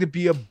going to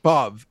be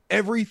above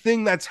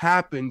everything that's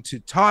happened to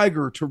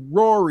Tiger, to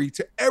Rory,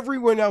 to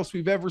everyone else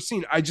we've ever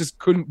seen. I just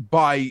couldn't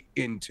buy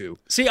into.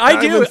 See,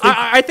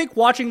 I think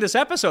watching this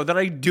episode that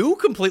I do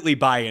completely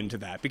buy into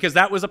that, because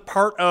that was a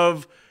part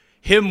of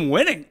him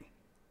winning.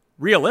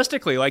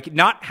 Realistically, like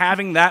not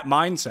having that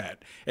mindset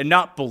and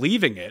not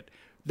believing it.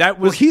 That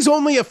was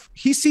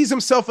he sees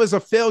himself as a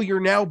failure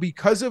now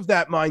because of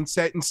that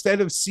mindset, instead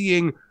of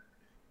seeing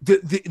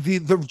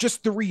the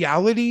just the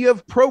reality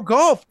of pro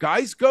golf.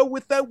 Guys go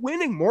with that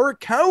winning.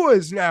 Morikawa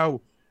is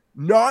now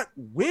not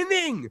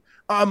winning.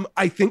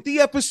 I think the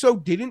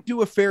episode didn't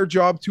do a fair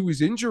job to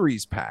his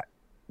injuries, Pat.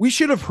 We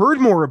should have heard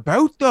more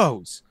about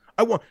those.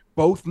 I want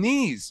both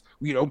knees.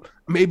 You know,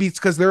 maybe it's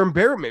because they're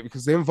embarrassed, maybe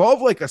because they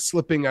involve like a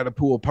slipping at a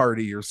pool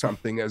party or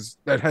something, as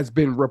that has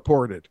been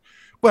reported.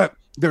 But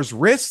there's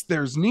wrists,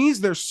 there's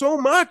knees, there's so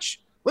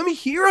much. Let me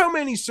hear how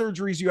many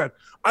surgeries you had.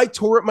 I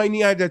tore up my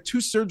knee. I had 2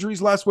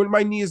 surgeries last winter.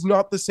 My knee is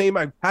not the same.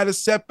 I've had a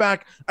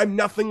setback. I'm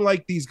nothing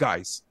like these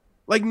guys.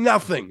 Like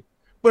nothing.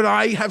 But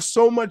I have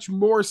so much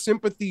more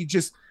sympathy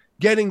just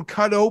getting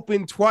cut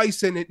open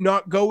twice and it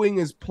not going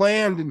as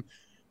planned. And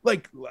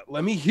like,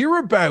 let me hear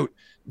about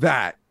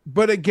that.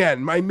 But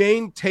again, my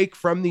main take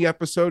from the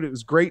episode, it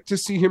was great to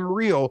see him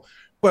reel.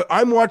 But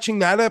I'm watching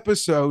that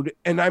episode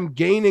and I'm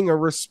gaining a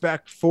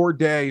respect for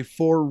Day,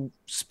 for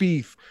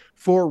Spieth,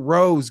 for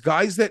Rose,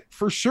 guys that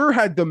for sure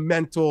had the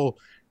mental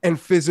and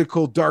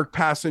physical dark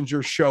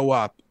passenger show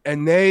up.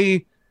 And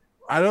I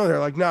don't know, they're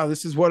like, no,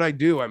 this is what I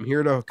do. I'm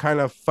here to kind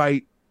of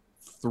fight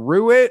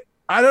through it.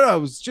 I don't know.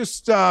 It was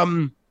just,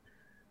 it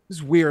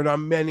was weird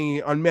on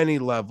many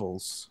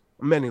levels.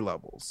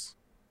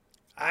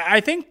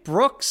 I think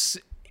Brooks,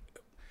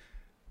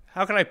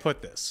 how can I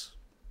put this?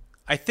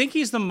 I think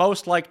he's the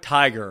most like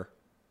Tiger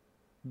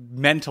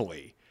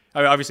mentally. I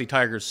mean, obviously,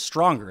 Tiger's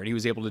stronger, and he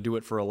was able to do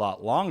it for a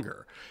lot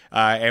longer.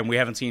 And we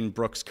haven't seen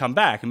Brooks come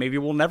back. And maybe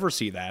we'll never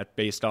see that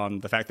based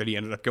on the fact that he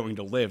ended up going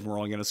to LIV, and we're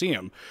only going to see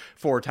him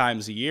 4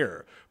 times a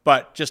year.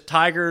 But just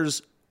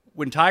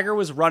when Tiger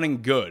was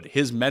running good,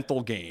 his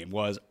mental game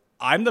was,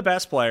 I'm the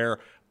best player.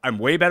 I'm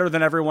way better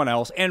than everyone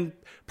else. And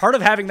part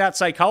of having that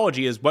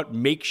psychology is what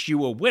makes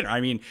you a winner.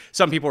 I mean,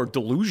 some people are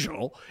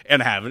delusional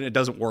and it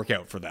doesn't work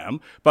out for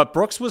them. But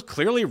Brooks was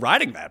clearly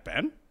riding that,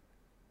 Ben.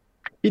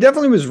 He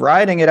definitely was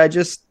riding it.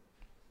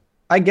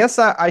 I guess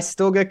I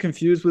still get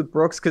confused with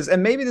Brooks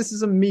and maybe this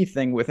is a me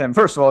thing with him.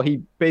 First of all,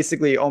 he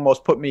basically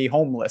almost put me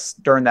homeless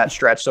during that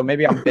stretch. So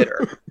maybe I'm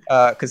bitter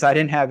because I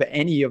didn't have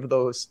any of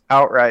those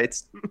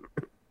outrights.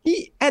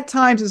 He at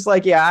times is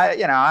like,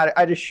 yeah,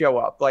 I just show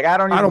up. Like, I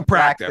don't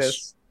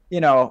practice.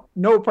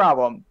 No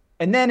problem.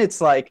 And then it's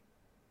like,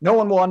 no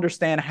one will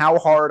understand how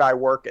hard I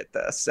work at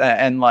this.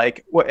 And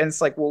it's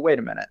like, well, wait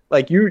a minute.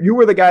 Like you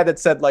were the guy that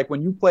said, like,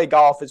 when you play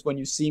golf is when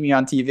you see me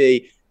on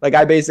TV. Like,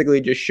 I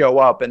basically just show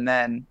up. And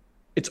then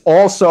it's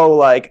also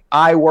like,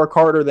 I work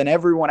harder than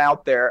everyone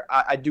out there.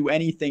 I do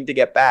anything to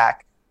get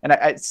back.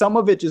 And some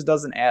of it just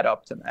doesn't add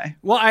up to me.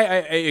 Well,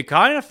 it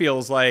kind of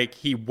feels like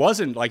he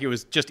wasn't, like it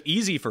was just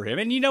easy for him.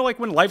 And like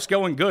when life's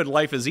going good,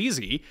 life is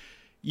easy.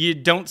 You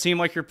don't seem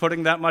like you're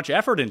putting that much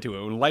effort into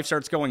it. When life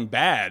starts going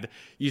bad,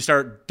 you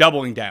start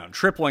doubling down,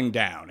 tripling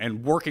down,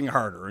 and working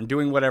harder and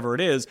doing whatever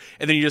it is.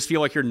 And then you just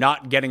feel like you're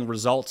not getting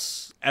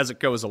results as it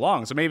goes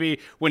along. So maybe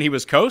when he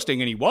was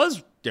coasting and he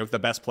was the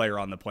best player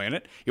on the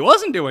planet, he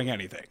wasn't doing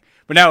anything.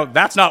 But now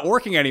that's not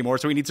working anymore,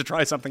 so he needs to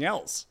try something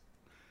else.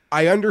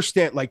 I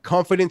understand, like,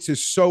 confidence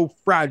is so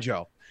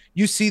fragile.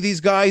 You see these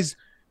guys,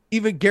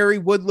 even Gary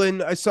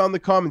Woodland, I saw in the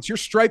comments, you're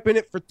striping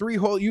it for 3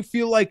 holes. You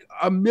feel like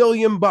 $1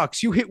 million.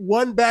 You hit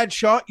one bad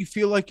shot, you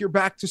feel like you're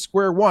back to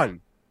square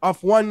one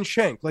off one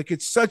shank. Like,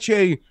 it's such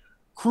a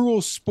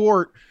cruel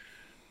sport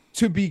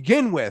to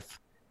begin with.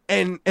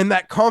 And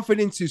that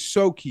confidence is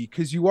so key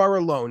because you are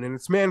alone and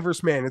it's man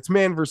versus man. It's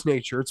man versus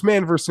nature. It's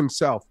man versus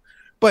himself.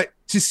 But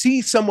to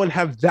see someone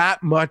have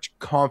that much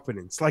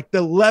confidence, like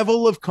the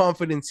level of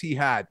confidence he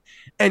had,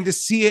 and to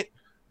see it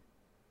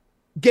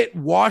get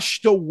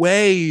washed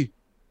away,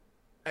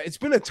 it's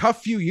been a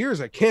tough few years.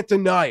 I can't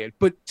deny it.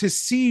 But to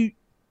see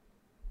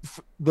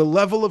the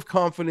level of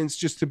confidence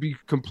just to be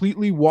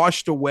completely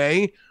washed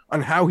away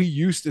on how he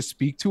used to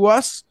speak to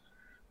us,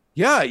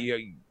 yeah,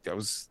 that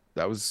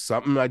was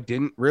something I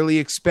didn't really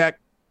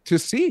expect to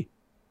see.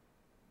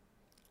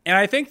 And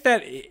I think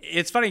that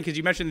it's funny because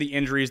you mentioned the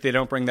injuries. They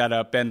don't bring that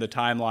up, and the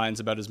timelines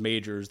about his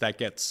majors. That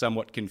gets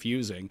somewhat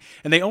confusing.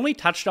 And they only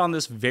touched on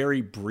this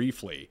very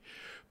briefly.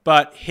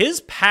 But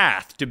his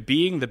path to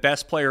being the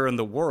best player in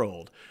the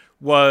world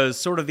was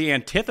sort of the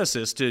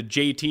antithesis to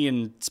JT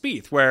and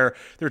Spieth, where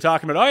they're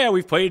talking about, oh yeah,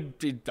 we've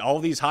played all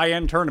these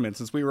high-end tournaments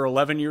since we were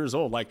 11 years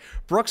old. Like,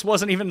 Brooks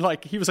wasn't even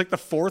he was like the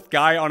 4th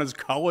guy on his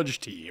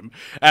college team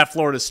at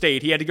Florida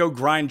State. He had to go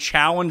grind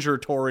Challenger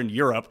Tour in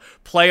Europe,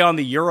 play on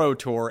the Euro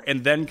Tour,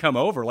 and then come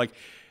over. Like,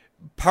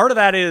 part of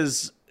that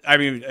is, I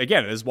mean,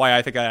 again, is why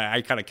I think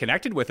I kind of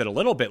connected with it a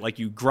little bit. Like,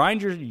 you grind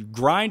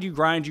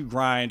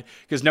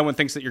because no one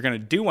thinks that you're going to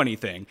do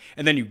anything.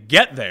 And then you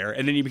get there,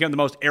 and then you become the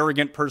most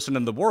arrogant person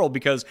in the world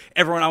because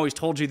everyone always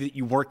told you that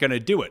you weren't going to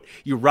do it.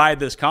 You ride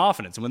this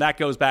confidence. And when that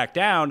goes back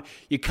down,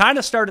 you kind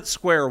of start at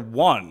square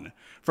one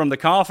from the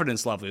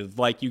confidence level.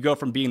 Like, you go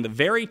from being the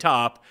very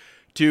top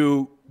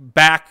to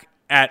back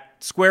at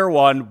square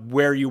one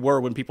where you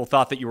were when people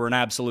thought that you were an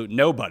absolute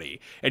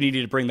nobody, and you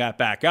need to bring that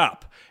back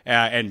up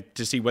and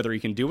to see whether you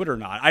can do it or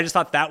not. I just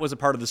thought that was a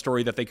part of the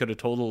story that they could have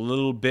told a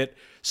little bit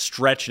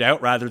stretched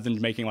out rather than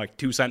making like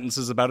 2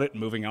 sentences about it and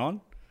moving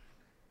on.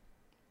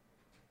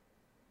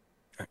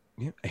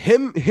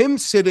 Him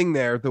sitting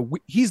there,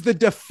 he's the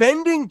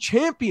defending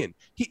champion.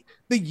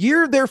 The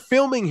year they're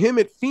filming him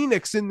at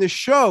Phoenix in this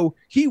show,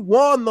 he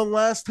won the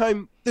last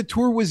time the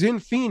tour was in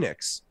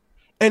Phoenix.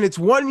 And it's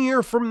 1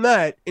 year from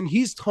that, and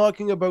he's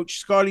talking about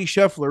Scottie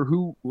Scheffler,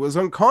 who was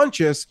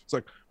unconscious. It's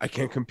like, I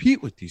can't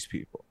compete with these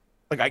people.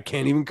 Like, I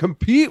can't even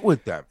compete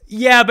with them.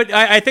 Yeah, but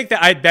I think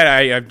that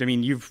I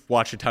mean, you've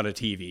watched a ton of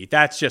TV.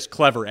 That's just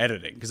clever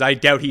editing, because I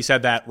doubt he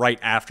said that right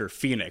after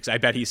Phoenix. I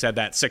bet he said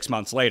that 6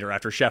 months later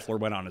after Scheffler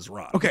went on his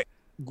run. Okay,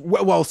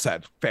 well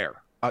said.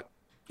 Fair.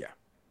 Yeah.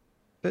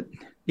 But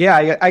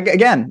yeah,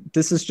 again,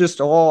 this is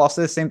just all, I'll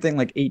say the same thing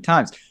like 8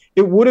 times.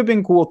 It would have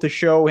been cool to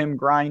show him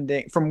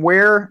grinding from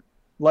where,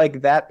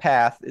 like, that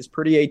path is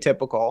pretty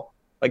atypical,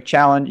 like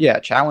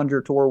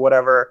Challenger Tour,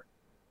 whatever.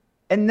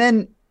 And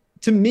then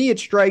to me, it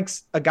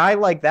strikes a guy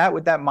like that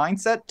with that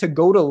mindset to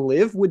go to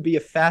live would be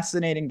a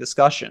fascinating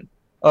discussion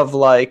of,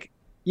 like,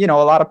 a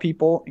lot of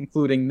people,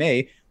 including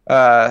me,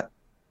 kind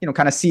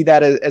of see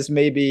that as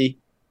maybe,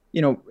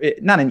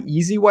 not an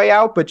easy way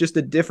out, but just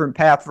a different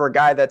path for a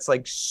guy that's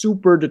like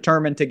super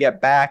determined to get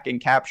back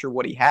and capture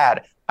what he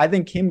had. I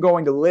think him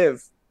going to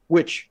live,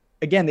 which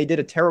again, they did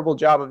a terrible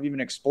job of even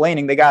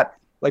explaining. They got,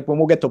 like, when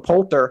we'll get to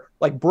Poulter,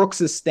 like,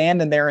 Brooks is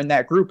standing there in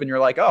that group and you're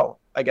like, oh,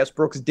 I guess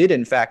Brooks did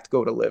in fact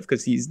go to live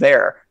because he's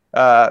there.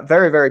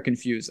 Very, very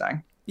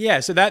confusing. Yeah,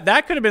 so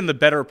that could have been the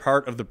better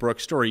part of the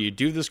Brooks story. You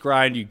do this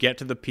grind, you get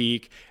to the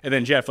peak, and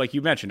then, Jeff, like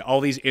you mentioned,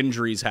 all these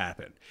injuries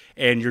happen,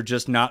 and you're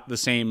just not the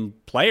same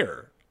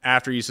player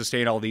after you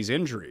sustain all these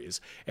injuries.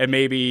 And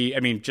maybe, I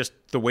mean, just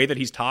the way that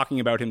he's talking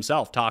about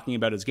himself, talking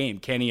about his game,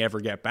 can he ever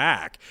get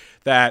back?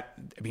 That,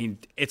 I mean,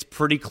 it's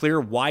pretty clear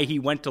why he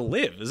went to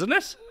live, isn't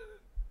it?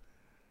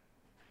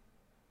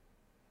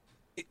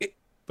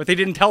 But they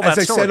didn't tell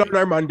that story. As I said on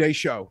our Monday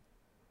show,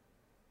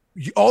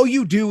 all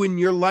you do in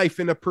your life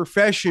in a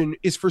profession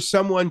is for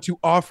someone to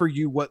offer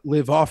you what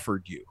Liv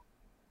offered you.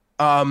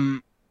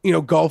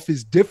 Golf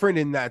is different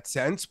in that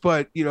sense,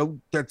 but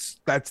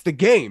that's the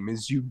game.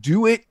 Is you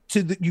do it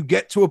you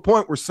get to a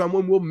point where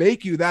someone will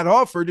make you that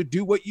offer to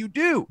do what you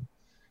do.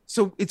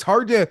 So it's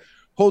hard to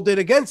hold it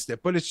against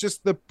it, but it's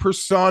just the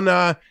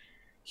persona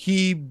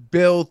he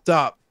built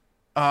up.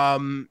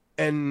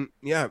 And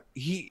yeah,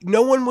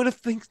 no one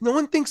thinks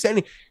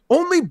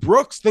only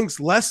Brooks thinks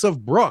less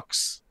of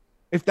Brooks,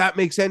 if that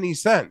makes any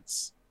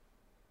sense.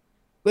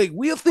 Like,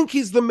 we'll think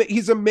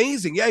he's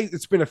amazing. Yeah,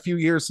 it's been a few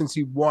years since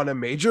he won a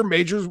major.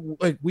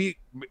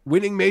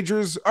 Winning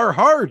majors are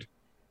hard.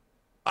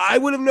 I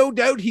would have no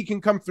doubt he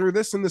can come through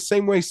this in the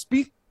same way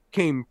Spieth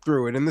came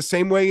through it, in the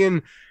same way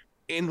in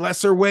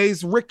lesser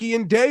ways Ricky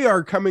and Day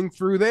are coming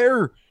through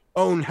their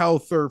own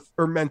health or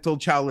mental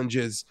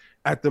challenges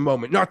at the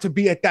moment. Not to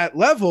be at that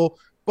level,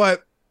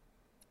 but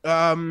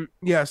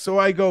so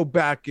I go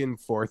back and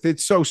forth.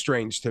 It's so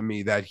strange to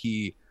me that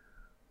he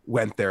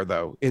went there,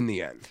 though, in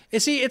the end. You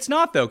see, it's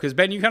not, though, because,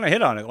 Ben, you kind of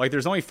hit on it. Like,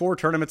 there's only 4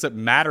 tournaments that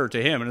matter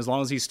to him, and as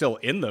long as he's still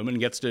in them and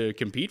gets to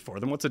compete for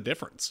them, what's the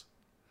difference?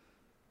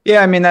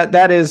 Yeah, I mean,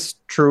 that is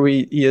true.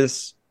 He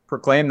is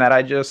proclaimed that.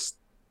 I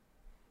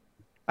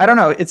don't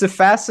know. It's a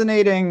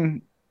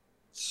fascinating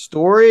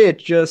story. It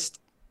just,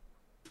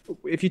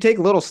 if you take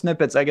little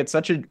snippets, I get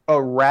such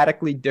a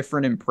radically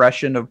different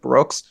impression of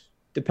Brooks,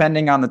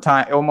 depending on the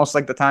time, almost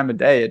like the time of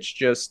day. It's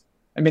just,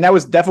 I mean, that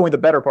was definitely the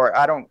better part.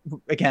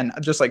 Again,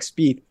 just like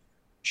Spieth.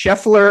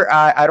 Scheffler,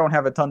 I don't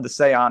have a ton to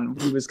say on.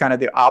 He was kind of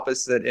the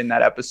opposite in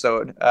that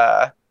episode.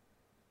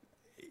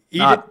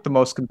 Not the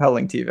most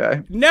compelling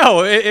TV.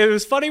 No, it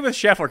was funny with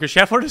Scheffler, because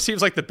Scheffler just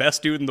seems like the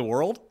best dude in the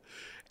world.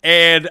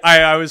 And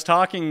I was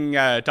talking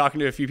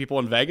to a few people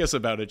in Vegas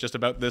about it, just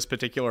about this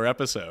particular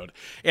episode.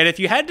 And if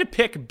you had to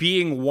pick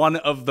being one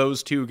of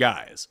those two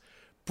guys,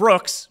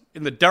 Brooks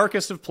in the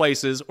darkest of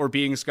places or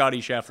being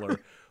Scotty Scheffler,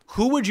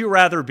 who would you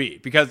rather be?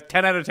 Because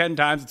 10 out of 10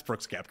 times it's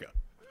Brooks Koepka.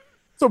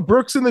 So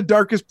Brooks in the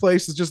darkest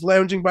place is just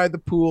lounging by the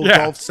pool,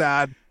 golf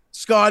sad.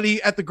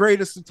 Scotty at the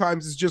greatest of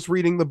times is just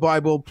reading the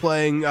Bible,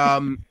 playing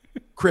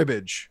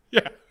cribbage.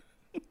 Yeah.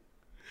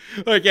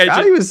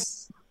 Scotty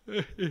was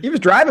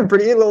driving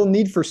pretty, a little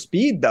Need for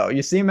Speed, though.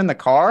 You see him in the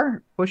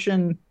car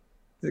pushing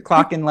the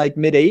clock in like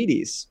mid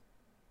 80s.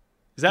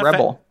 Is that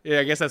Rebel? Yeah,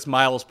 I guess that's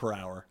miles per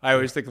hour. I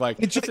always think like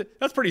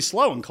that's pretty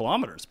slow in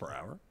kilometers per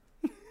hour.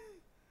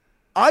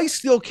 I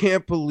still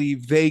can't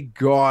believe they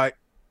got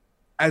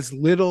as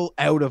little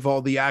out of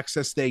all the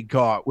access they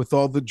got with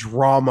all the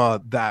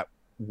drama that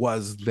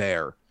was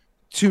there.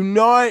 To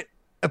not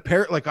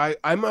apparently, like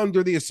I'm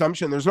under the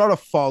assumption there's not a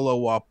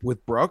follow-up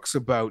with Brooks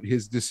about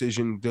his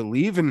decision to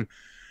leave and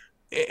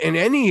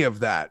any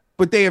of that.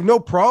 But they have no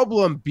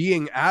problem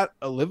being at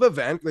a live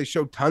event. They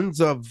show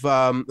tons of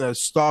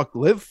stock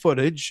live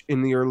footage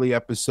in the early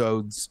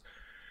episodes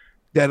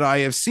that I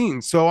have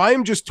seen. So I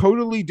am just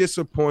totally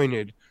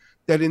disappointed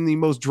that in the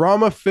most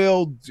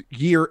drama-filled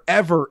year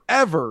ever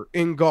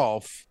in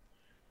golf,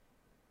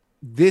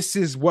 this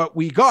is what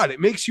we got. It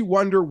makes you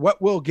wonder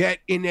what we'll get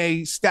in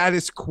a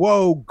status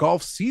quo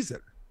golf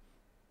season.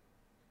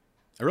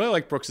 I really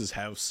like Brooks's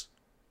house.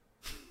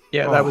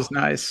 Yeah, that was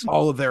nice.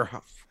 All of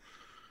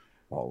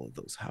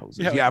those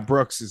houses. Yeah,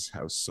 Brooks's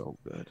house so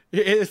good.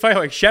 It's funny,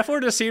 like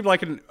Scheffler just seemed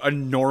like a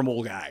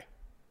normal guy,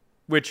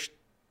 which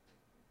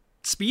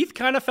Spieth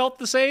kind of felt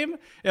the same.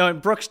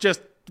 And Brooks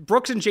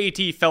and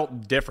JT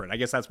felt different. I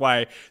guess that's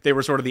why they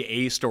were sort of the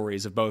A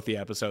stories of both the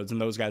episodes, and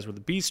those guys were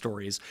the B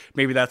stories.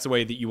 Maybe that's the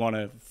way that you want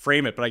to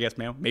frame it. But I guess,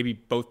 maybe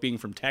both being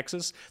from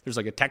Texas, there's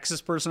like a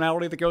Texas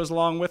personality that goes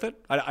along with it.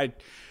 I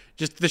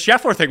just, the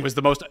Scheffler thing was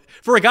the most,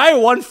 for a guy who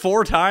won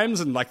 4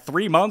 times in like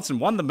 3 months and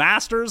won the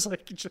Masters,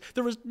 like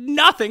there was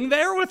nothing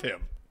there with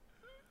him.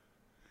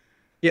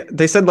 Yeah,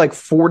 they said like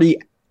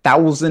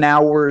 40,000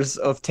 hours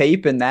of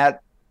tape, and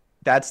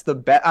that's the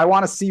best. I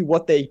want to see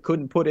what they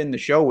couldn't put in the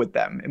show with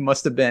them. It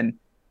must have been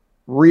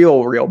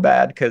real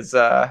bad, because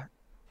a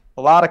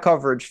lot of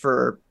coverage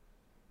for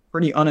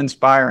pretty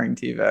uninspiring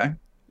TV.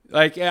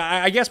 Like,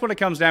 I guess when it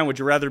comes down, would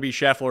you rather be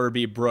Scheffler or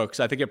be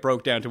Brooks? I think it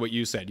broke down to what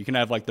you said. You can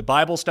have like the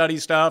Bible study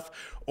stuff,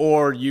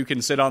 or you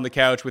can sit on the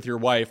couch with your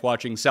wife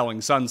watching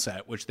Selling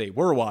Sunset, which they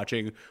were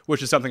watching,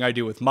 which is something I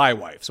do with my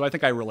wife. So I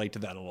think I relate to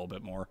that a little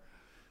bit more.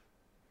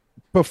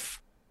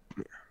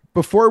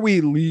 Before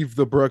we leave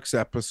the Brooks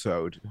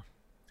episode,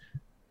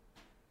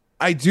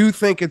 I do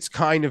think it's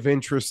kind of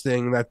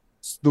interesting that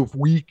the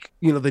week,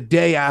 the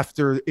day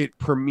after it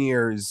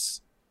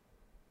premieres,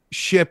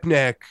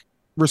 Shipnick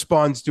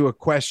responds to a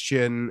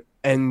question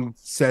and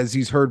says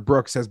he's heard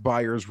Brooks has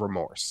buyer's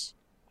remorse.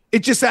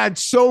 It just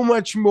adds so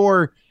much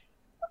more,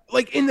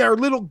 like in our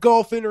little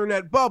golf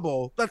internet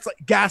bubble, that's like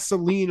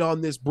gasoline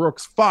on this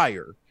Brooks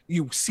fire.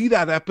 You see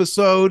that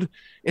episode,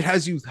 it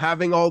has you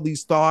having all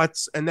these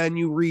thoughts, and then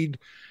you read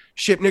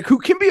Shipnick, who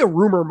can be a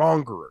rumor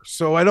mongerer,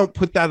 so I don't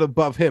put that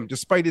above him,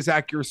 despite his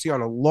accuracy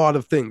on a lot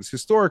of things.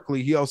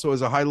 Historically, he also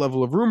has a high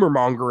level of rumor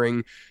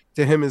mongering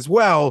to him as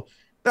well.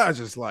 That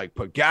just like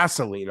put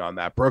gasoline on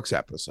that Brooks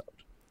episode.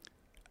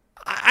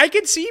 I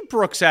could see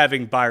Brooks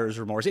having buyer's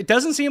remorse. It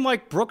doesn't seem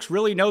like Brooks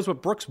really knows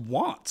what Brooks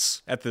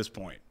wants at this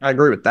point. I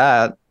agree with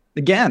that.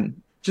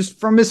 Again, just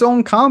from his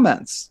own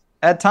comments,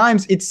 at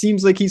times it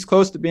seems like he's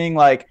close to being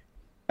like,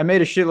 I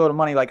made a shitload of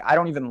money, like I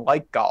don't even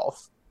like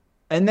golf.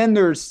 And then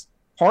there's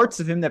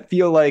parts of him that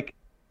feel like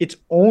it's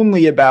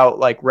only about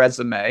like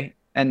resume,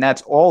 and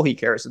that's all he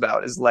cares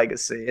about is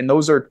legacy. And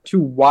those are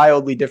two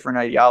wildly different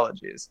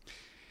ideologies.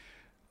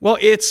 Well,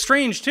 it's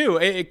strange, too.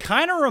 It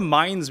kind of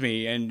reminds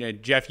me,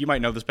 and Jeff, you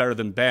might know this better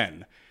than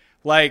Ben,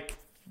 like,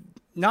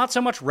 not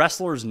so much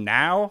wrestlers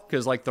now,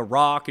 because, like, The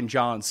Rock and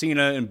John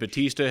Cena and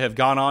Batista have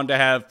gone on to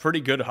have pretty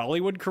good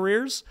Hollywood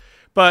careers,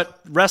 But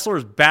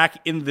wrestlers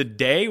back in the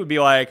day would be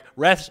like,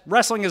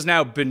 wrestling is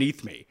now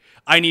beneath me.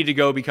 I need to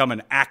go become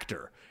an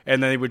actor.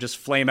 And then they would just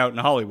flame out in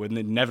Hollywood, and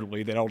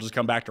inevitably they'd all just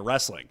come back to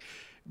wrestling.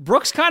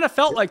 Brooks kind of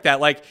felt like that.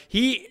 Like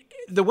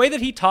the way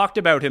that he talked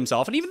about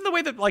himself, and even the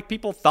way that like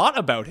people thought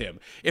about him,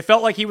 it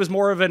felt like he was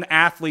more of an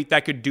athlete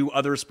that could do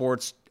other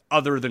sports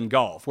other than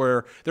golf,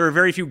 where there are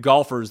very few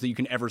golfers that you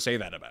can ever say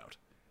that about.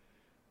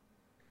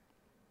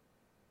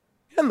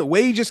 And the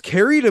way he just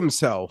carried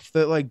himself,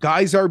 that like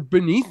guys are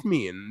beneath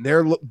me and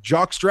their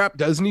jockstrap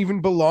doesn't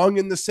even belong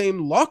in the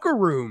same locker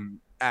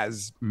room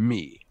as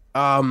me.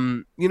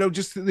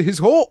 Just his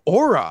whole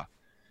aura,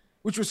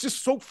 which was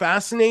just so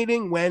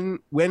fascinating when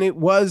it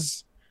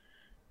was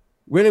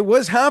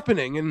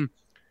happening. And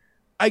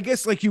I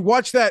guess like you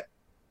watch that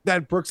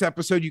Brooks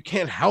episode, you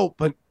can't help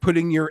but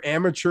putting your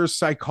amateur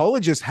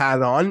psychologist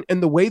hat on,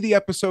 and the way the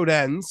episode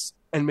ends,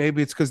 and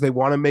maybe it's because they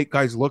want to make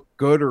guys look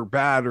good or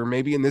bad, or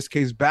maybe in this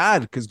case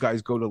bad because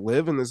guys go to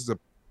live and this is a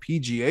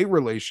PGA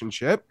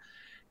relationship,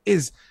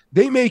 is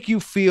they make you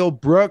feel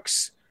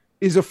Brooks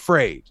is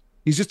afraid.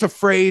 He's just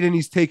afraid and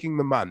he's taking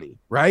the money,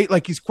 right?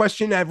 Like he's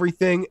questioning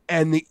everything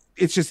and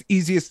it's just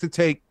easiest to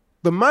take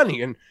the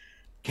money. And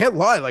can't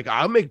lie, like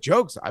I'll make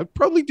jokes. I'd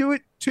probably do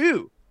it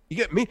too. You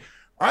get me?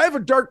 I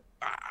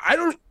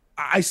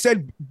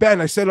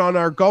said on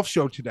our golf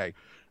show today,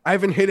 I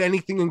haven't hit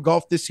anything in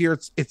golf this year.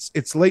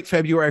 It's late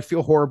February. I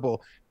feel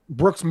horrible.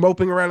 Brooks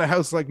moping around the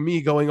house like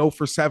me going 0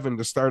 for 7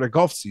 to start a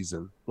golf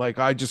season. Like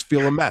I just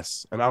feel a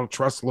mess and I don't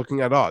trust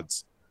looking at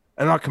odds.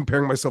 I'm not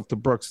comparing myself to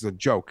Brooks as a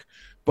joke,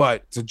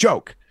 but it's a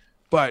joke.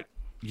 But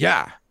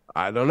yeah,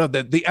 I don't know.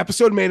 The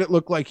episode made it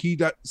look like he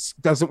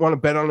doesn't want to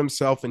bet on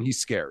himself and he's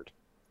scared.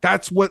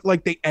 That's what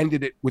like they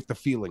ended it with the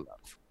feeling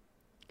of.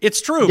 It's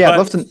true, yeah,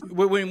 but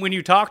when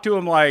you talk to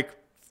him like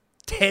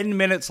 10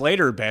 minutes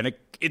later, Ben,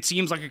 it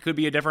seems like it could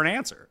be a different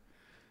answer.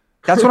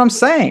 That's what I'm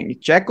saying.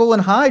 Jekyll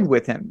and Hyde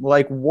with him.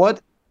 Like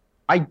what?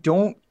 I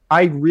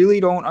really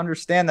don't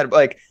understand that.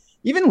 Like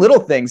even little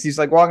things. He's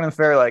like walking in the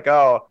fair like,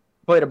 oh,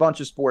 played a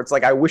bunch of sports.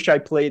 Like I wish I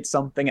played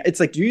something.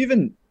 It's like, do you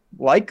even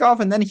like golf?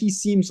 And then he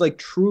seems like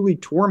truly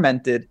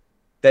tormented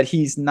that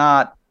he's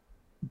not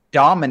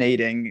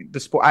dominating the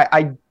sport.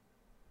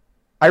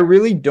 I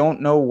really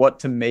don't know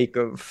what to make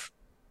of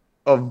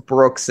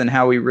Brooks and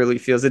how he really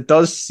feels. It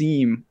does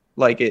seem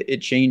like it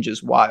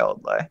changes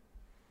wildly.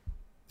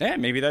 Yeah,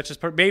 maybe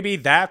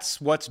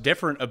that's what's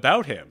different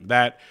about him.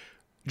 That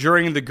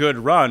during the good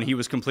run, he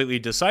was completely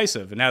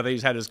decisive, and now that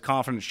he's had his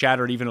confidence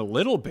shattered even a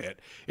little bit,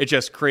 it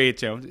just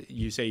creates.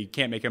 You say you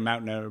can't make a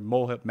mountain out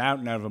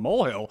of a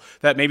molehill.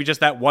 That maybe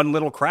just that one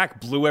little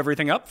crack blew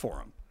everything up for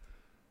him.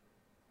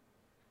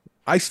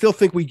 I still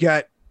think we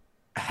get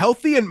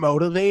healthy and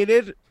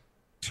motivated.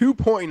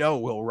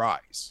 2.0 will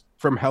rise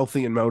from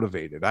healthy and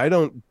motivated. I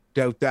don't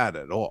doubt that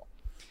at all.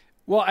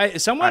 Well,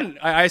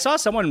 I saw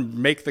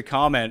someone make the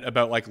comment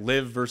about like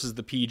LIV versus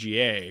the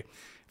PGA.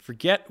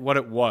 Forget what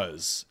it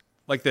was.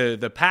 Like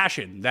the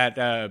passion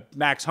that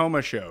Max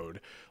Homa showed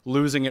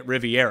losing at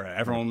Riviera.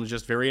 Everyone was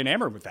just very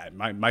enamored with that,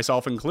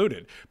 myself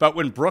included. But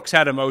when Brooks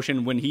had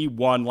emotion when he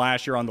won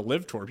last year on the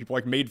LIV Tour, people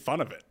like made fun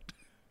of it.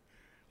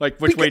 Like,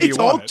 which way do you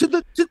want it?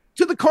 It's all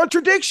to the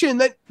contradiction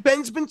that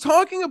Ben's been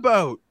talking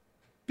about.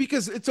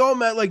 Because it's all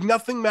like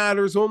nothing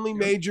matters, only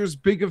majors,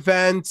 big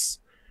events.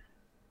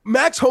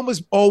 Max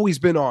Homa's always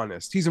been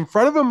honest. He's in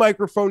front of a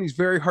microphone. He's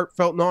very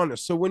heartfelt and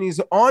honest. So when he's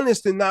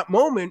honest in that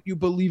moment, you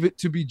believe it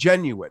to be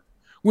genuine.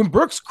 When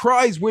Brooks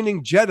cries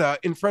winning Jeddah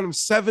in front of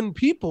 7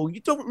 people, you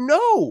don't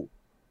know.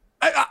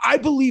 I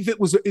believe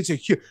it's a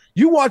huge.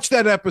 You watch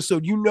that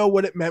episode, you know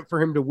what it meant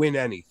for him to win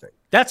anything.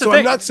 That's so.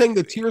 I'm not saying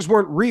the tears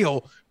weren't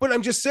real, but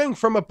I'm just saying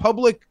from a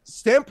public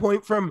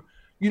standpoint, from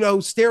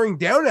staring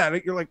down at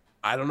it, you're like,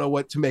 I don't know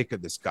what to make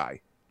of this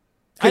guy.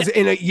 Because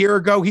in a year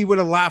ago, he would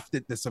have laughed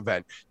at this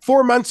event.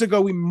 4 months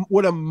ago, we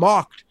would have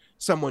mocked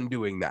someone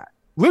doing that.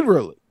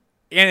 Literally.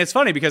 And it's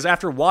funny because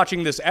after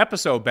watching this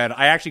episode, Ben,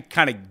 I actually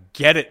kind of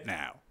get it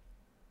now.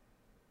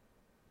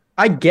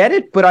 I get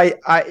it, but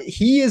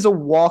he is a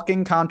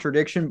walking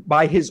contradiction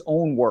by his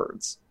own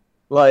words.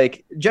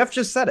 Like Jeff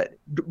just said it.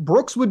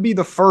 Brooks would be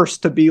the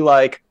first to be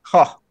like,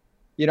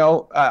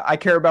 I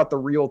care about the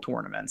real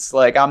tournaments.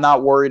 Like I'm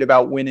not worried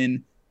about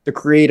winning the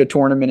Create a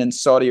tournament in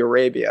Saudi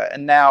Arabia.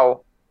 And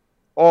now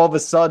all of a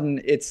sudden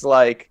it's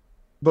like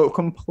the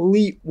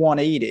complete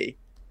 180.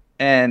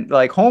 And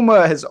like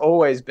Homa has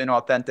always been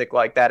authentic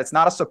like that. It's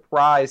not a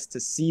surprise to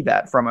see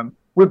that from him.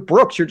 With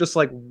Brooks, you're just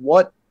like,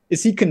 what?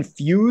 Is he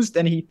confused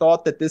and he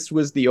thought that this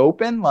was the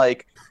Open?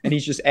 Like, and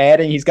he's just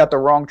adding, he's got the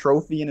wrong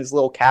trophy in his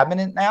little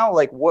cabinet now?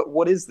 Like,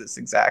 what is this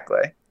exactly?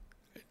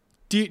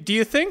 Do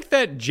you think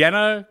that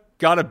Jenna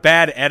got a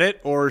bad edit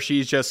or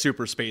she's just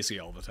super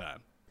spacey all the time?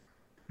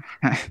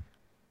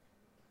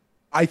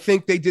 I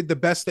think they did the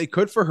best they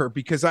could for her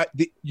because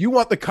you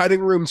want the cutting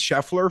room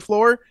Scheffler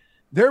floor.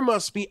 There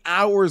must be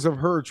hours of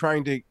her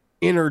trying to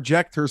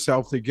interject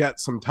herself to get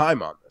some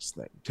time on this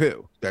thing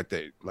too, that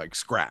they like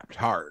scrapped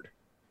hard.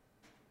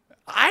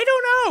 I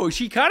don't know.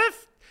 She kind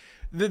of,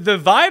 The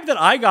vibe that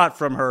I got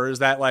from her is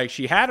that like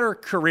she had her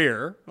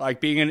career,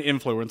 like being an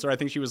influencer. I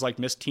think she was like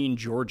Miss Teen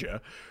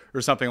Georgia or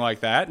something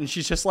like that. And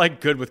she's just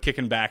like good with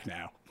kicking back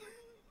now.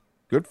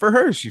 Good for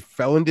her. She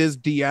fell into his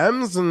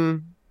DMs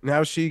and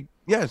now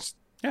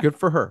good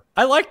for her.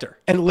 I liked her.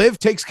 And Liv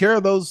takes care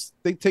of those.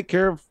 They take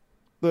care of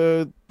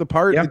the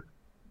part,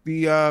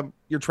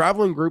 your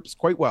traveling groups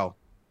quite well.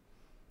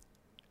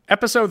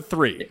 Episode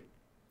 3,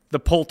 the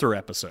Poulter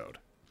episode.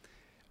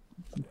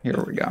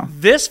 Here we go.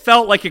 This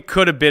felt like it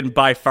could have been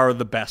by far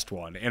the best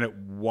one, and it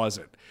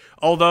wasn't.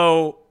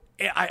 Although,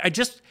 I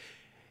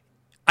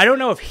don't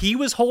know if he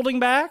was holding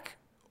back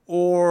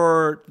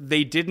or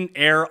they didn't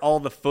air all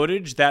the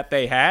footage that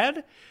they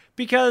had,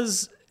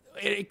 because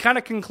it kind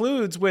of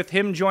concludes with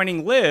him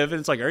joining Liv, and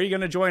it's like, are you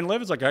going to join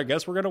Liv? It's like, I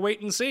guess we're going to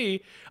wait and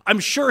see. I'm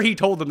sure he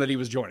told them that he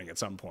was joining at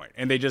some point,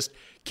 and they just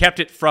kept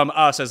it from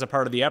us as a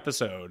part of the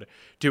episode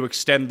to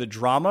extend the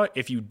drama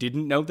if you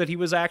didn't know that he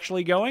was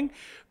actually going.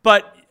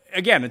 But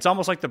again, it's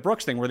almost like the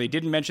Brooks thing where they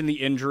didn't mention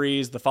the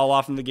injuries, the fall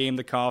off in the game,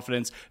 the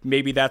confidence.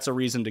 Maybe that's a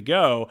reason to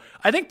go.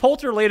 I think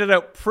Poulter laid it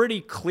out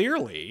pretty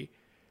clearly,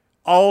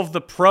 all of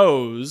the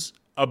pros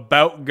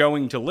about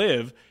going to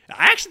Liv.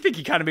 I actually think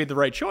he kind of made the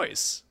right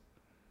choice.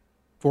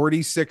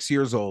 46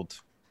 years old.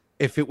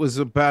 If it was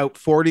about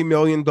 $40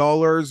 million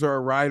or a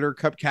Ryder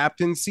Cup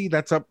captaincy,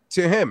 that's up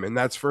to him, and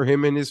that's for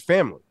him and his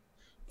family.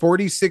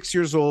 46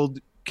 years old,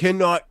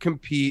 cannot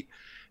compete,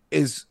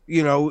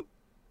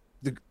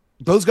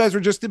 those guys were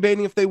just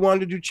debating if they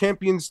wanted to do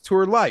Champions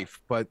Tour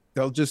life, but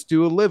they'll just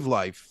do a Live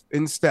life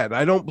instead.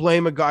 I don't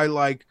blame a guy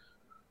like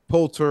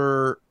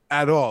Poulter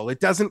at all. It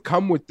doesn't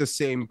come with the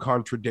same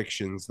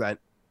contradictions that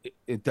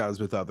it does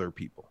with other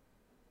people.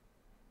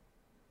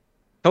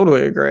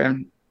 Totally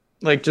agree.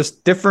 Like,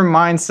 just different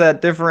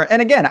mindset, different.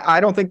 And again, I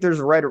don't think there's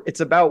a right. It's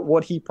about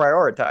what he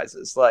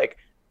prioritizes. Like,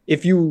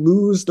 if you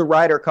lose the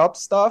Ryder Cup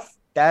stuff,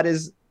 that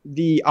is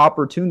the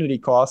opportunity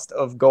cost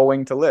of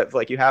going to Live.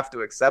 Like, you have to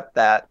accept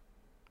that.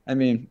 I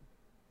mean,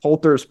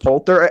 Poulter's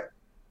Poulter.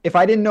 If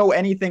I didn't know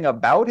anything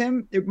about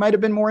him, it might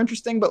have been more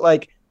interesting. But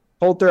like,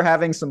 Poulter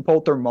having some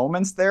Poulter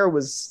moments there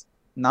was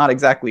not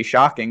exactly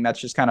shocking. That's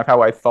just kind of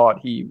how I thought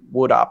he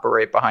would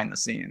operate behind the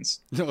scenes.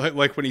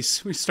 Like when he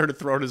started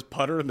throwing his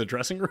putter in the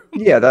dressing room?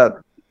 Yeah,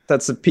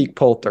 that's a peak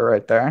Poulter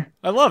right there.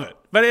 I love it.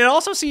 But it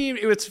also seemed,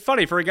 it's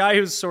funny, for a guy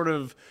who's sort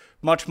of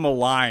much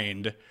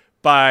maligned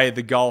by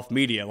the golf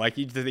media. Like,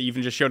 they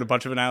even just showed a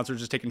bunch of announcers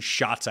just taking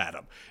shots at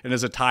him in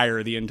his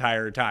attire the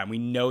entire time. We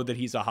know that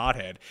he's a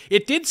hothead.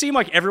 It did seem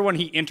like everyone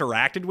he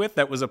interacted with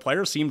that was a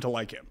player seemed to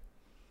like him.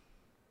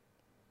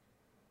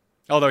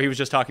 Although he was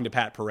just talking to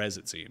Pat Perez,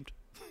 it seemed.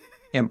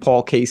 And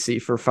Paul Casey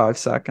for 5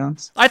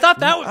 seconds. I thought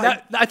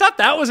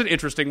that was an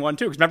interesting one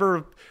too. Because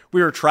remember,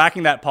 we were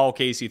tracking that Paul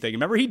Casey thing.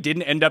 Remember, he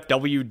didn't end up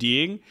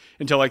WDing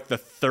until like the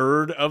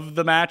third of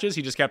the matches.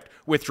 He just kept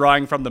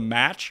withdrawing from the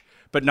match,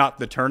 but not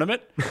the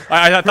tournament.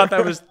 I thought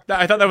that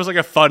was like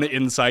a fun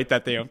insight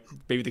that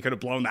maybe they could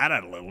have blown that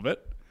out a little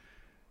bit.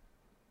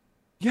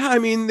 Yeah, I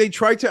mean, they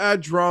tried to add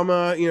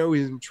drama.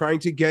 He's trying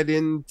to get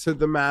into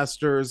the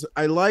Masters.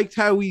 I liked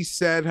how he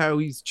said how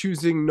he's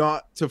choosing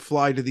not to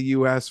fly to the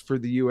U.S. for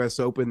the U.S.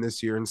 Open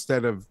this year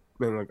instead of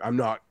being like, I'm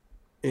not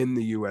in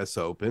the U.S.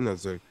 Open.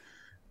 That's a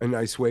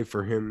nice way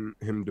for him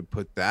to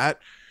put that.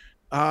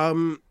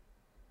 Yeah,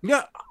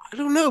 I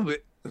don't know,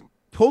 but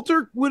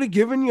Poulter would have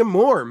given you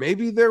more.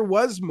 Maybe there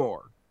was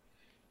more.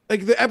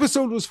 Like, the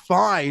episode was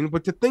fine,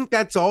 but to think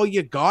that's all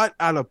you got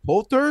out of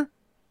Poulter,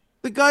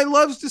 the guy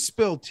loves to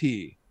spill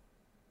tea.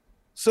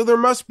 So there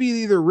must be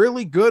either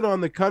really good on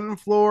the cutting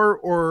floor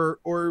or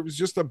it was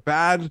just a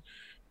bad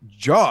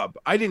job.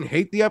 I didn't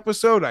hate the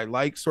episode. I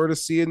like sort of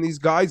seeing these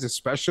guys,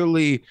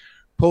 especially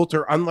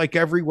Poulter, unlike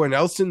everyone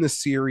else in the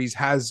series,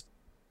 has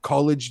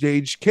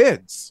college-age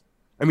kids.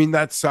 I mean,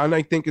 that son,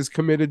 I think, is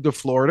committed to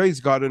Florida. He's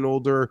got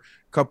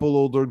couple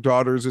older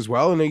daughters as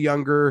well, and a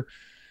younger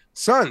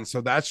son. So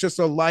that's just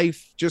a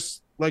life,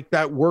 just like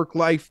that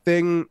work-life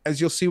thing, as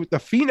you'll see with the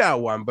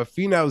Finau one. But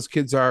Finau's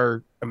kids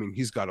are, I mean,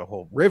 he's got a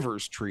whole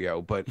Rivers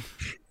trio, but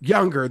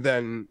younger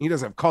than, he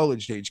doesn't have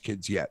college-age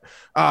kids yet.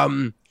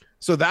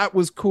 So that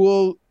was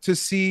cool to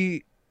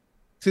see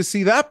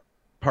that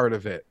part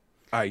of it.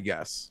 I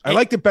guess I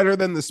liked it better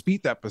than the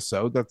Spieth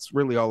episode. That's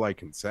really all I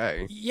can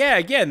say. Yeah,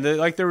 again,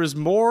 there was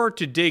more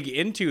to dig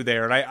into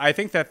there, and I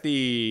think that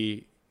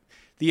the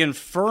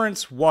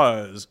inference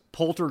was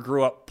Poulter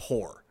grew up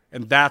poor,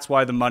 and that's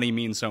why the money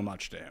means so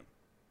much to him.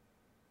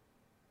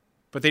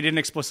 But they didn't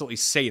explicitly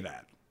say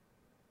that.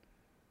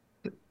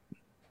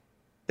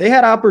 They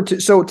had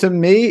opportunity. So to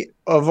me,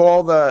 of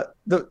all the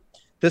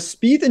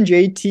Spieth and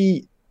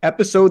JT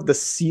episode, the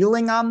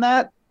ceiling on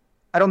that,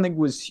 I don't think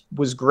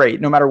was great,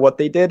 no matter what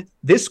they did.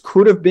 This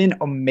could have been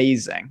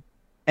amazing,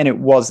 and it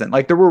wasn't.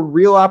 Like, there were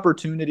real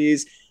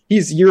opportunities.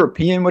 He's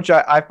European, which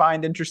I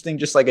find interesting,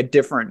 just like a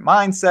different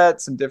mindset,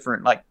 some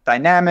different like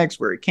dynamics,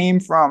 where he came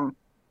from.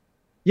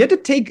 You had to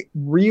take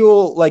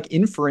real like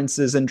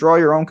inferences and draw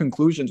your own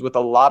conclusions with a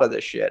lot of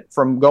this shit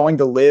from going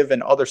to Live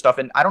and other stuff.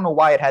 And I don't know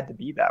why it had to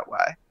be that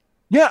way.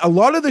 Yeah, a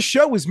lot of the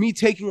show is me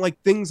taking like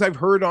things I've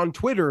heard on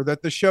Twitter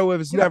that the show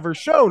has never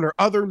shown, or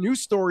other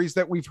news stories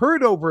that we've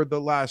heard over the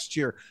last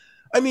year.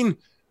 I mean,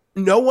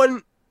 no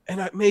one,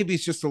 and maybe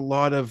it's just a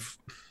lot of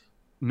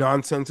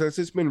nonsense that's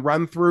just been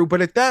run through,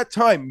 but at that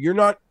time, you're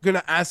not going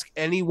to ask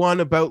anyone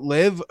about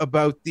Liv,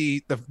 about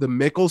the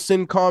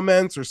Mickelson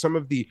comments or some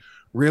of the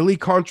really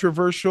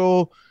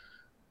controversial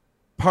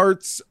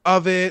parts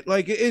of it.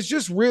 Like, it's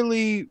just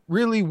really,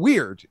 really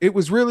weird. It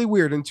was really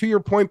weird. And to your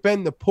point,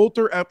 Ben, the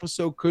Poulter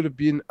episode could have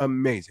been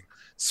amazing.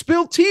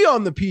 Spill tea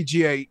on the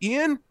PGA,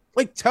 Ian.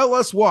 Like, tell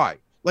us why.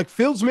 Like,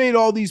 Phil's made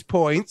all these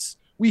points.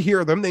 We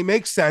hear them. They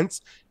make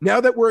sense. Now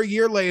that we're a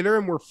year later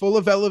and we're full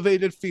of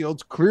elevated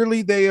fields,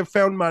 clearly they have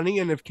found money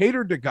and have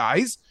catered to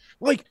guys.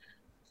 Like,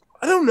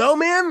 I don't know,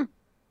 man.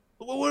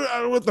 I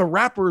don't know what the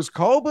rappers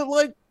call, but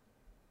like,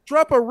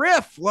 drop a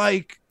riff.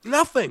 Like,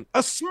 nothing.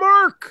 A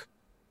smirk.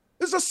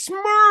 There's a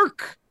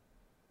smirk.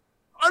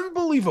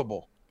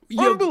 Unbelievable.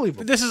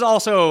 Unbelievable. This is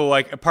also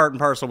like a part and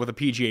parcel with a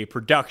PGA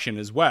production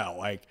as well.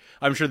 Like,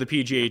 I'm sure the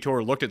PGA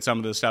Tour looked at some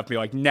of this stuff and be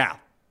like, nah,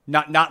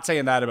 not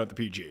saying that about the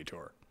PGA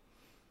Tour.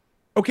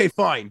 Okay,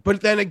 fine. But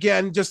then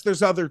again, just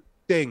there's other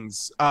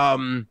things.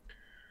 All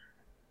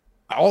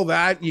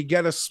that, you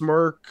get a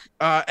smirk.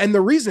 And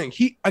the reasoning,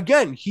 he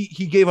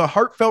gave a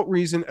heartfelt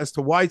reason as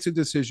to why it's a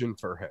decision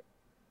for him.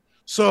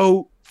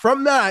 So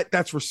from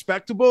that's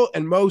respectable,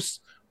 and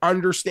most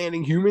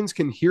understanding humans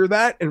can hear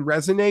that and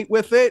resonate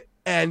with it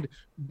and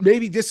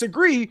maybe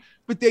disagree,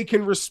 but they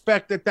can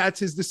respect that that's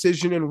his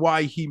decision and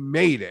why he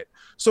made it.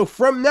 So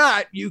from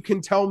that, you can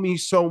tell me,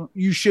 so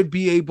you should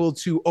be able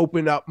to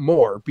open up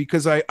more,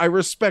 because I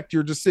respect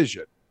your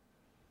decision.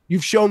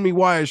 You've shown me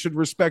why I should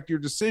respect your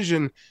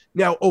decision.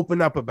 Now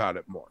open up about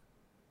it more.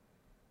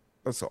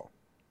 That's all.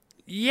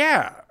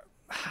 Yeah.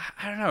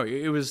 I don't know.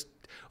 It was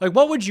like,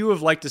 what would you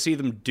have liked to see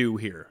them do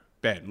here,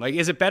 Ben? Like,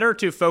 is it better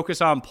to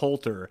focus on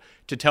Poulter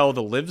to tell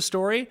the Liv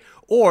story?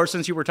 Or,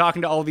 since you were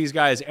talking to all these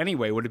guys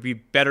anyway, would it be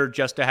better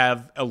just to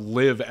have a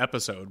Liv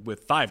episode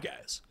with 5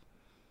 guys?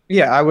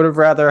 Yeah, I would have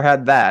rather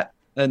had that,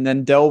 and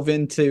then delve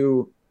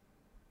into,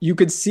 you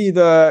could see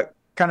the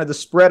kind of the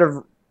spread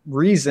of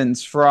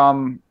reasons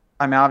from,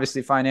 I mean,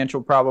 obviously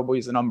financial probably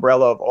is an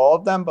umbrella of all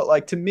of them, but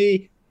like, to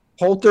me,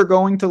 Poulter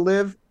going to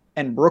Liv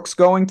and Brooks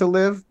going to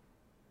Liv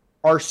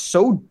are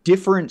so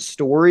different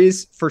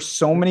stories for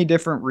so many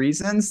different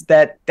reasons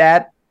that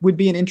would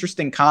be an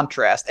interesting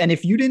contrast. And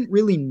if you didn't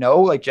really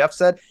know, like Jeff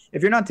said,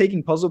 if you're not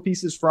taking puzzle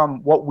pieces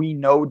from what we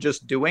know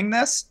just doing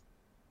this,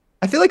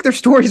 I feel like their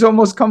stories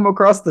almost come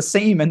across the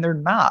same, and they're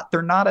not.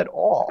 They're not at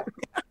all.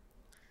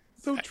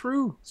 So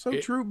true. So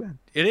true, man.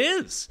 It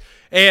is.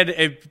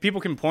 And people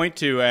can point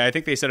to, I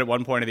think they said at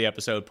one point of the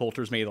episode,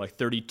 Poulter's made like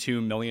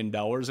 $32 million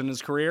in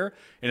his career,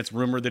 and it's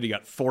rumored that he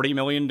got $40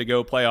 million to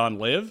go play on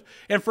Liv.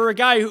 And for a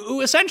guy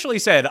who essentially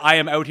said, I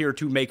am out here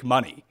to make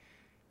money,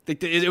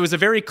 it was a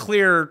very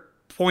clear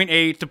point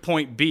A to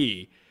point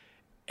B,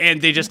 and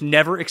they just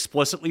never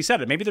explicitly said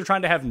it. Maybe they're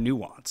trying to have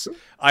nuance.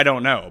 I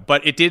don't know.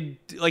 But it did,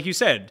 like you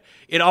said,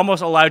 it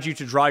almost allowed you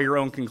to draw your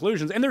own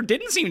conclusions. And there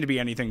didn't seem to be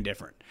anything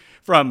different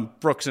from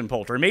Brooks and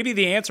Poulter. Maybe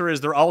the answer is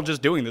they're all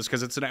just doing this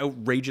because it's an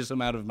outrageous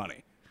amount of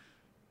money.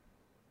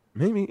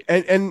 Maybe.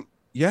 And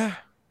yeah,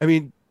 I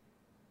mean,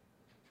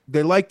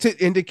 they like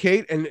to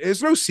indicate, and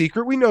it's no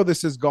secret, we know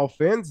this as golf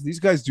fans,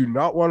 these guys do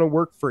not want to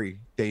work free.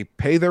 They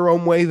pay their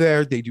own way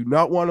there. They do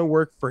not want to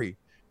work free.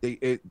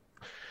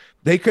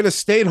 They could have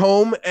stayed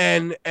home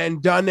and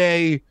done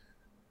a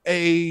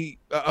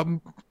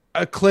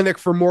clinic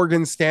for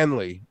Morgan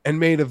Stanley and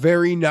made a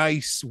very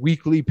nice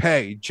weekly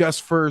pay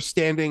just for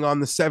standing on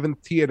the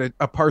 7th tee at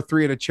a par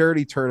 3 at a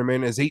charity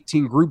tournament as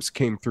 18 groups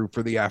came through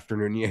for the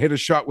afternoon. You hit a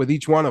shot with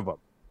each one of them.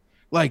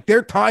 Like,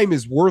 their time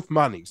is worth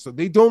money, so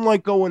they don't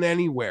like going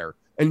anywhere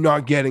and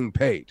not getting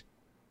paid.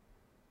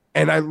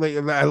 And I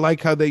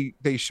like how they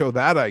show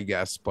that, I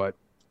guess, but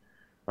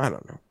I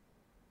don't know.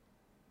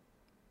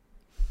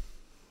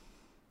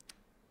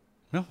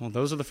 Well,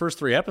 those are the first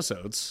 3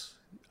 episodes.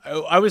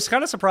 I was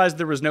kind of surprised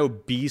there was no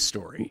B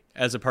story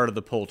as a part of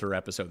the Poulter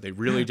episode. They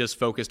really just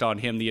focused on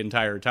him the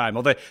entire time.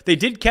 Although they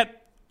did kept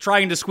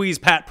trying to squeeze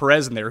Pat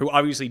Perez in there, who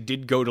obviously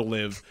did go to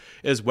Liv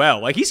as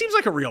well. Like, he seems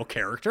like a real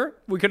character.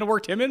 We couldn't have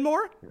worked him in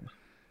more.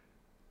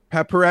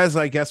 Pat Perez,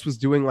 I guess, was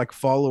doing like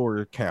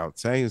follower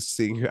counts. He was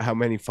seeing how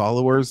many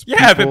followers.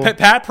 Yeah, but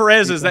Pat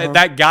Perez is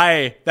that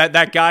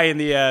guy in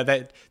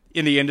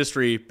the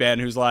industry, Ben,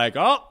 who's like,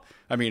 oh.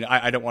 I mean,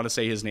 I don't want to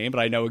say his name, but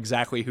I know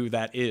exactly who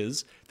that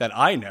is, that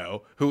I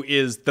know, who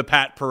is the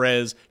Pat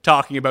Perez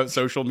talking about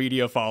social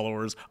media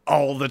followers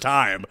all the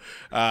time.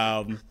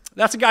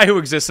 That's a guy who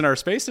exists in our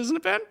space, isn't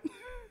it, Ben?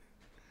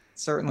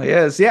 Certainly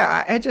is.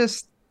 Yeah, I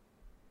just...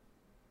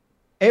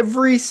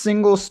 Every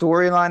single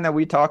storyline that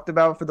we talked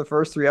about for the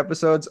first 3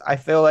 episodes, I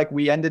feel like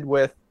we ended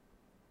with,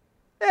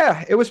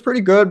 yeah, it was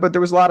pretty good, but there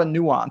was a lot of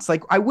nuance.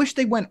 Like, I wish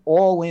they went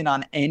all in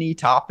on any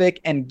topic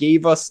and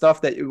gave us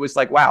stuff that it was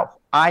like, wow,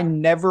 I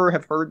never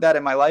have heard that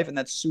in my life, and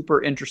that's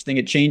super interesting.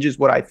 It changes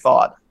what I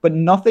thought. But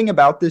nothing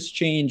about this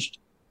changed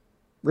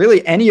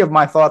really any of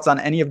my thoughts on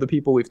any of the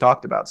people we've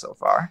talked about so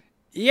far.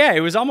 Yeah, it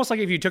was almost like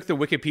if you took the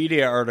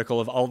Wikipedia article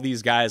of all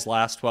these guys'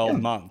 last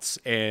 12 months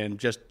and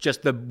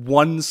just the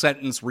one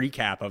sentence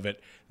recap of it,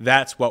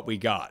 that's what we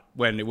got,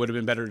 when it would have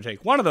been better to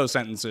take one of those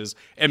sentences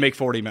and make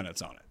 40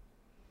 minutes on it.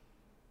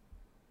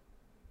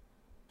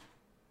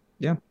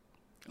 Yeah.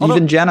 Although,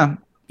 even Jenna.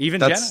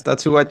 Jenna.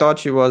 That's who I thought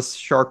she was,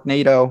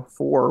 Sharknado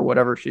 4 or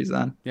whatever she's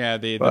in. Yeah,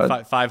 the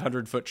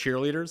 500-foot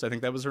cheerleaders. I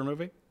think that was her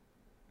movie.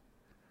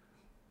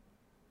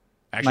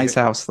 Actually, nice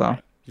house, though.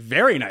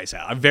 Very nice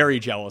house. I'm very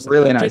jealous.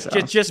 Really nice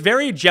house. Just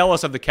very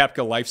jealous of the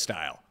Koepka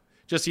lifestyle.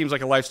 Just seems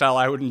like a lifestyle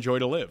I would enjoy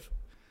to live.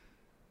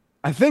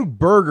 I think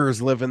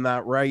Berger's living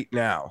that right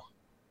now,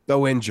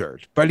 though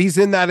injured. But he's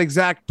in that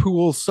exact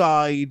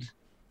poolside,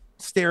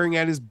 staring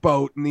at his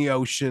boat in the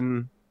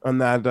ocean on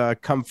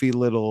that comfy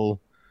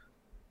little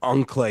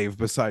enclave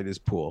beside his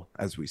pool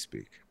as we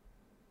speak.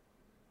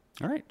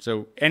 All right.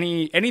 So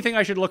anything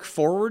I should look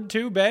forward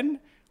to, Ben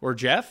or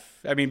Jeff?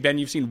 I mean, Ben,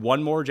 you've seen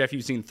one more. Jeff,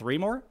 you've seen 3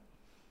 more?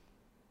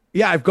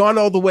 Yeah, I've gone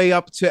all the way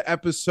up to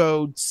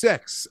episode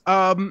 6.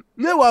 No,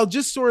 I'll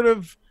just sort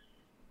of,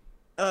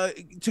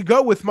 to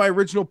go with my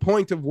original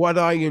point of what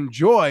I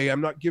enjoy,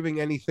 I'm not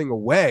giving anything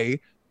away.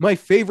 My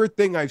favorite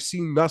thing I've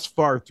seen thus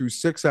far through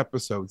 6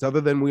 episodes, other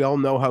than we all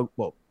know how,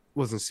 well, it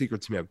wasn't a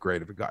secret to me how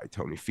great of a guy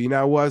Tony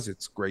Finau was.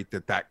 It's great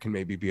that can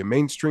maybe be a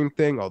mainstream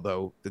thing,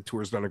 although the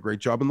tour's done a great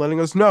job in letting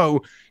us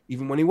know,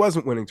 even when he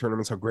wasn't winning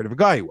tournaments, how great of a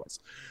guy he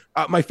was.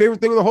 My favorite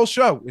thing in the whole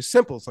show is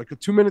simple. It's like a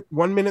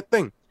 1-minute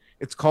thing.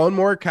 It's Colin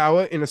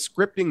Morikawa in a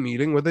scripting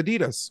meeting with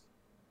Adidas.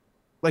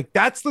 Like,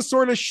 that's the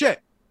sort of shit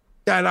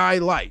that I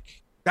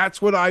like.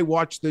 That's what I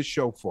watch this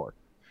show for.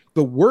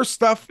 The worst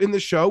stuff in the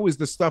show is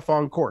the stuff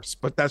on course,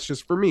 but that's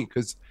just for me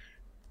because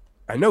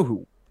I know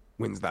who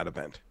wins that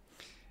event.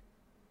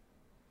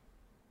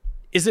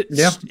 Is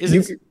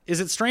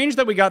it strange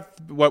that we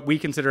got what we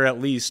consider at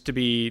least to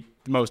be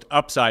the most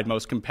upside,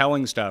 most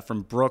compelling stuff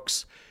from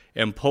Brooks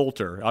and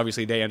Poulter?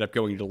 Obviously, they end up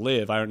going to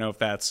LIV. I don't know if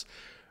that's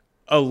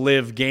a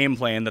LIV game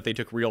plan that they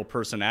took real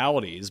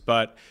personalities,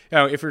 but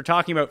if you're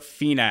talking about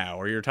Finau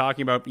or you're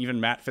talking about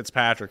even Matt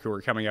Fitzpatrick, who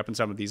are coming up in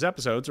some of these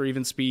episodes, or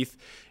even Spieth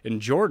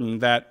and Jordan,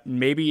 that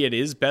maybe it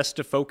is best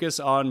to focus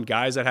on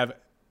guys that have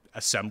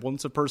a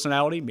semblance of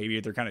personality. Maybe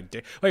they're kind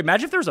of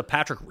imagine if there was a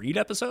Patrick Reed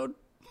episode.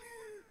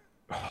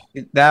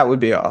 That would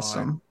be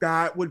awesome.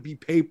 That would be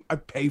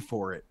I'd pay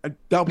for it. I'd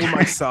double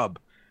my sub.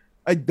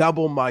 I'd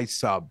double my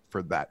sub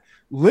for that.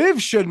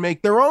 LIV should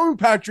make their own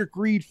Patrick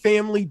Reed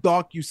family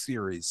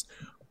docuseries.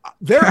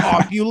 Their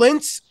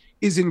opulence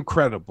is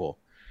incredible.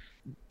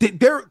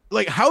 They're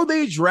like how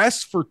they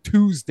dress for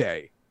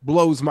Tuesday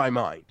blows my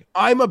mind.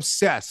 I'm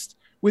obsessed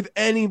with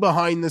any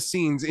behind the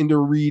scenes into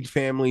Reed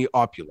family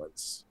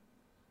opulence.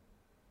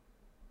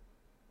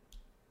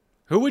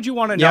 Who would you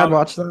want to nominate? I'd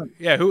watch that.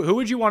 Yeah, who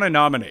would you want to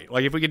nominate?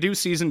 Like, if we could do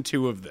season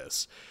 2 of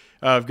this,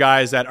 of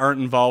guys that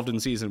aren't involved in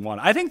season 1.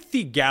 I think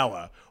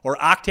Thigala or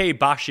Akte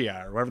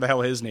Bashia, or whatever the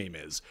hell his name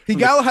is.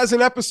 Thigala has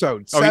an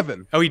episode,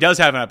 7. He does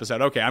have an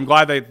episode. Okay, I'm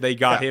glad they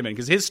got him in,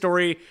 because his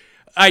story,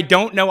 I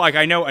don't know, like,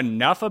 I know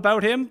enough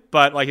about him,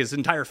 but like his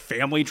entire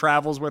family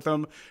travels with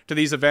him to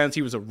these events.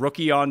 He was a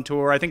rookie on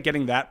tour. I think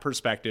getting that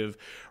perspective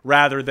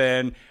rather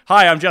than,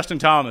 hi, I'm Justin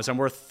Thomas, I'm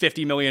worth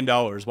 $50 million,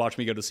 watch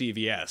me go to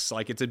CVS.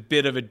 Like, it's a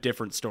bit of a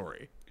different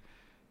story.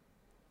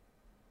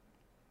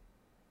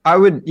 I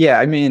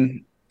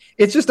mean,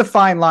 it's just a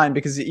fine line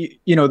because,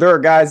 there are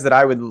guys that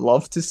I would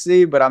love to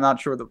see, but I'm not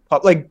sure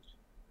like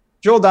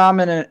Joel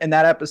Dahman in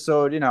that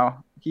episode,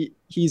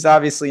 he's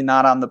obviously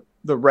not on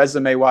the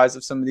resume wise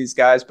of some of these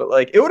guys, but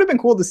like, it would have been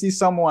cool to see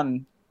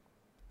someone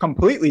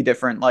completely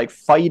different, like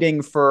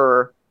fighting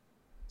for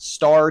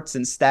starts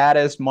and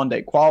status,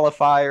 Monday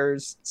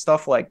qualifiers,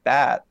 stuff like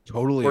that.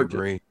 Totally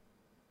agree.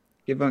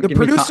 The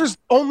producers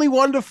only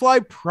wanted to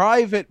fly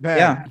private, man.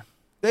 Yeah.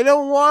 They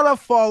don't want to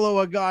follow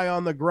a guy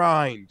on the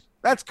grind.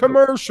 That's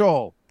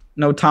commercial.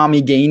 No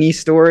Tommy Gainey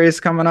stories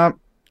coming up.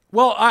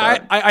 Well,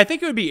 I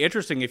think it would be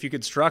interesting if you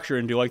could structure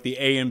and do like the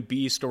A and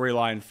B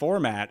storyline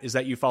format, is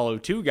that you follow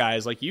 2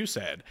 guys, like you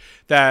said,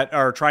 that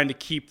are trying to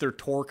keep their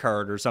tour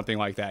card or something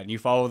like that. And you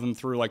follow them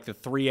through like the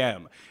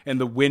 3M and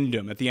the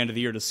Wyndham at the end of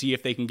the year to see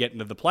if they can get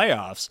into the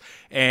playoffs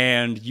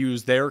and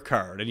use their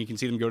card. And you can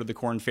see them go to the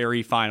Korn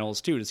Ferry finals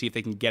too to see if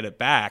they can get it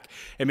back.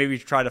 And maybe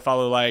try to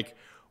follow like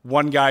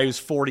one guy who's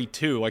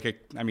 42,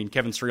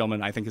 Kevin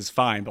Streelman I think is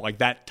fine, but like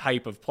that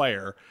type of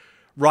player,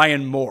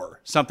 Ryan Moore,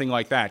 something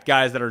like that.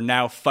 Guys that are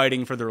now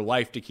fighting for their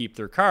life to keep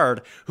their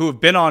card, who have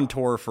been on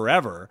tour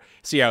forever.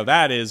 See how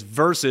that is,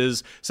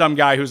 versus some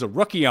guy who's a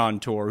rookie on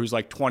tour, who's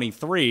like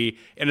 23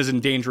 and is in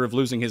danger of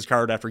losing his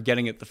card after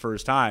getting it the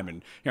first time,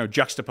 and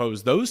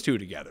juxtapose those 2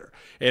 together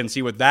and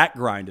see what that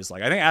grind is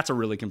like. I think that's a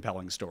really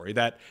compelling story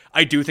that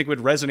I do think would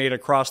resonate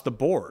across the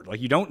board.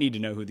 Like, you don't need to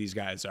know who these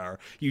guys are.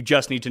 You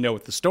just need to know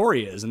what the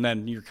story is, and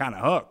then you're kind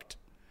of hooked.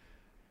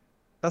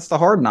 That's the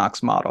Hard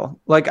Knocks model.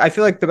 Like, I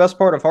feel like the best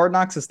part of Hard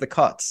Knocks is the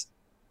cuts.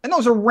 And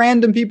those are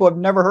random people I've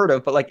never heard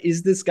of, but like,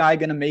 is this guy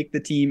going to make the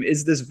team?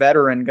 Is this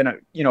veteran going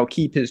to,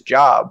 keep his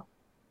job?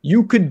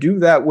 You could do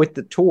that with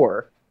the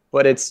tour,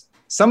 but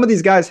some of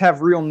these guys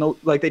have real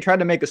like they tried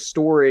to make a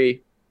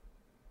story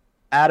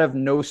out of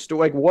no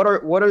story. Like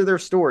what are their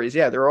stories?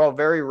 Yeah, they're all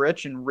very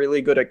rich and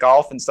really good at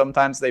golf, and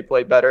sometimes they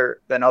play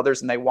better than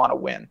others and they want to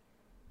win.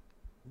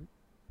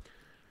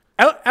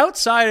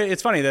 Outside,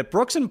 it's funny that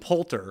Brooks and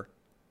Poulter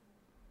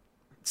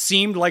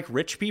seemed like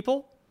rich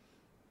people,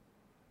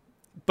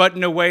 but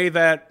in a way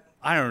that,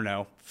 I don't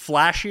know,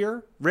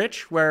 flashier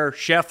rich, where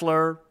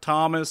Scheffler,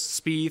 Thomas,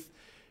 Spieth,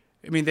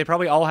 I mean, they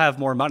probably all have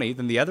more money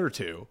than the other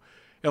two.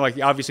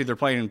 Like, obviously, they're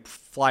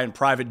flying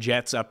private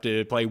jets up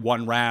to play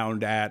one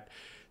round at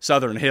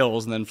Southern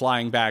Hills and then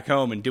flying back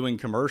home and doing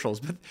commercials.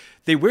 But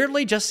they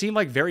weirdly just seem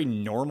like very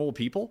normal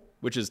people,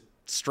 which is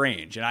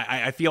strange. And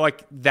I feel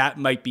like that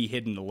might be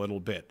hidden a little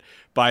bit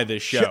by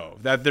this show.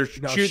 That they're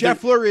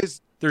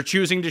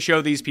choosing to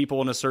show these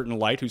people in a certain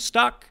light who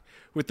stuck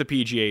with the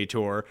PGA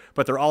Tour,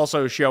 but they're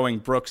also showing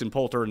Brooks and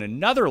Poulter in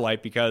another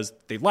light because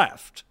they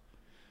left.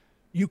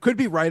 You could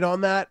be right on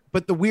that,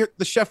 but the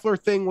Scheffler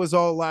thing was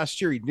all last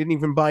year. He didn't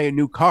even buy a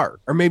new car.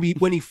 Or maybe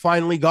when he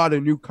finally got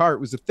a new car, it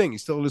was a thing. He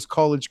still had his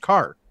college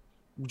car.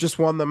 Just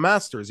won the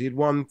Masters. He had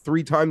won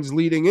 3 times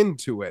leading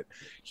into it.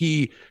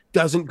 He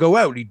doesn't go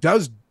out. He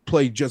does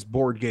play just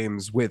board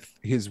games with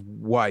his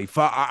wife.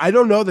 I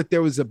don't know that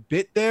there was a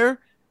bit there.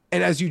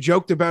 And as you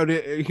joked about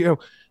it,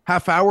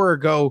 half hour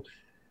ago,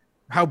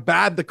 how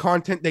bad the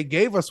content they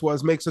gave us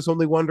makes us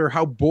only wonder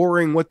how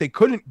boring what they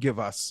couldn't give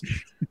us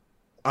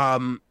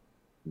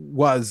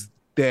was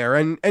there.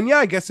 And yeah,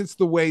 I guess it's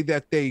the way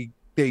that they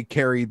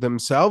carry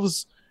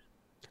themselves.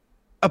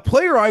 A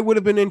player I would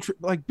have been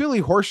like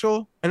Billy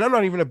Horschel, and I'm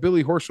not even a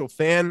Billy Horschel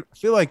fan. I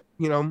feel like,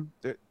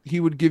 he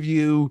would give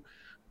you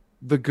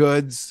the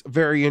goods.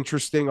 Very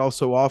interesting,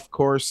 also off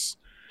course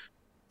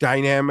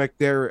dynamic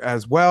there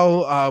as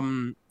well.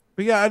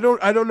 But yeah, I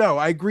don't know.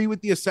 I agree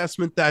with the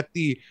assessment that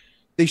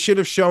they should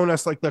have shown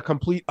us like the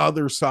complete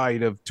other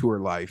side of tour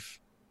life.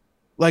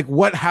 Like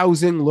what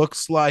housing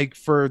looks like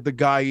for the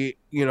guy,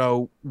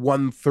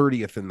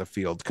 1/30th in the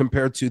field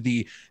compared to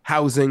the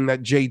housing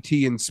that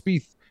JT and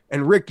Spieth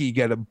and Ricky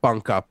get a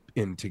bunk up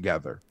in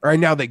together. Right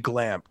now they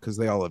glamp because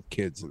they all have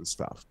kids and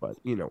stuff, but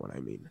you know what I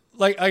mean.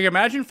 Like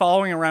imagine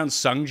following around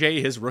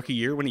Sungjae his rookie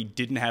year when he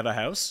didn't have a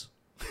house.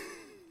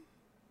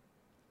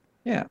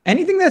 Yeah,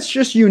 anything that's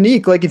just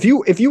unique. Like if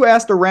you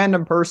asked a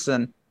random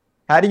person,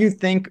 how do you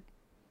think,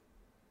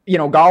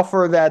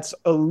 golfer that's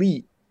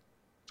elite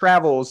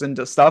travels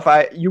into stuff,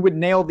 you would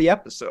nail the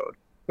episode.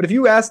 But if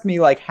you asked me,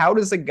 like, how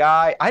does a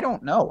guy, I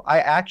don't know. I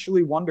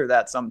actually wonder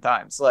that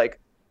sometimes. Like,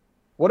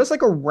 what is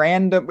like a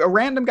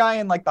random guy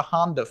in like the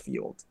Honda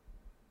field?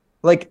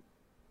 Like,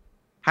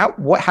 how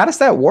does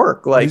that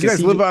work? Like, these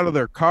guys live out of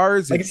their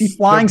cars. Like, is he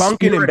flying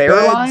Spirit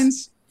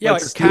Airlines? Yeah,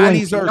 like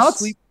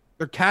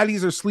their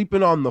caddies are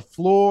sleeping on the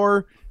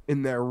floor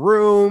in their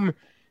room.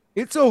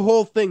 It's a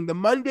whole thing. The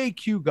Monday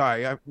Q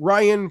guy,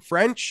 Ryan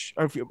French,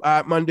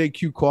 at Monday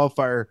Q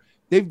Qualifier,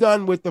 they've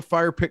done with the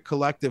Fire Pit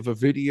Collective a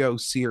video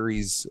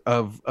series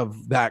of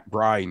that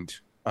grind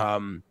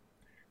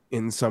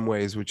in some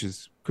ways, which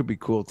could be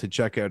cool to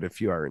check out if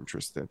you are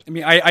interested. I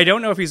mean, I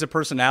don't know if he's a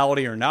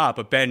personality or not,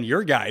 but Ben,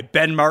 your guy,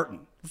 Ben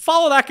Martin,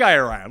 follow that guy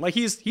around. Like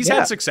he's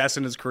had success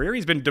in his career.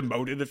 He's been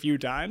demoted a few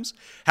times.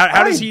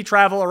 How does he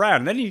travel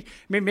around? And then he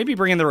maybe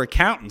bring in their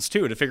accountants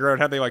too to figure out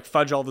how they like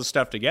fudge all this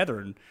stuff together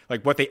and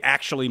like what they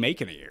actually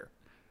make in a year.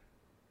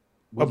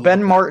 A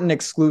Ben Martin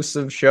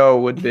exclusive show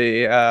would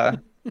be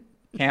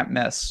can't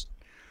miss.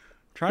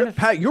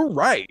 Pat, you're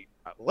right.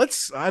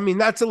 That's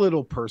a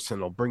little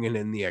personal, bringing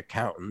in the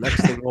accountant.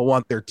 Next thing we'll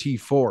want their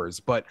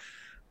T4s, but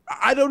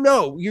I don't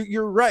know.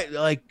 You're right.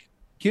 Like,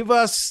 give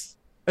us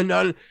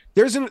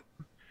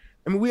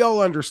we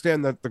all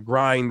understand that the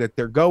grind that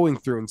they're going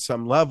through in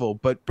some level,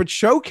 but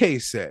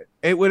showcase it.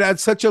 It would add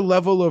such a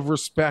level of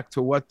respect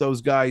to what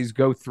those guys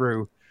go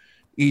through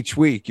each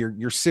week. Your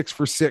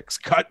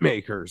 6-for-6 cut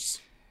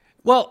makers.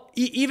 Well,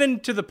 even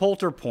to the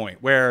Poulter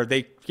point where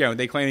they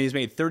claim he's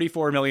made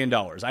 $34 million.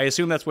 I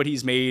assume that's what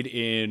he's made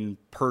in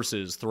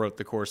purses throughout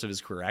the course of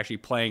his career, actually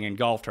playing in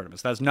golf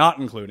tournaments. That's not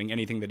including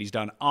anything that he's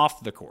done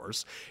off the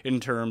course in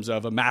terms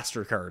of a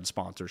MasterCard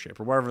sponsorship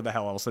or whatever the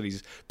hell else that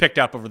he's picked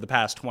up over the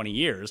past 20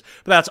 years.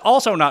 But that's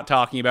also not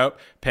talking about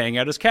paying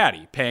out his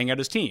caddy, paying out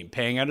his team,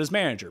 paying out his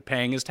manager,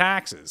 paying his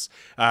taxes,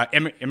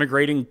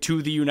 immigrating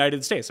to the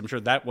United States. I'm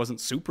sure that wasn't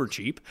super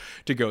cheap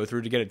to go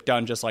through to get it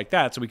done just like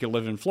that so we could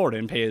live in Florida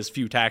and pay as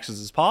few taxes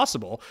as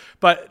possible.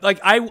 But like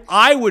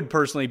I would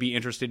personally be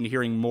interested in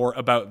hearing more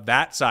about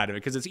that side of it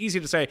because it's easy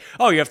to say,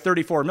 oh, you have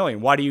 $34 million.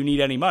 Why do you need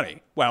any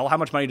money? Well, how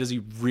much money does he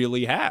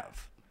really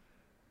have?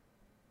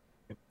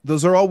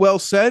 Those are all well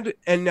said.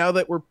 And now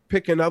that we're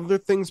picking other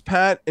things,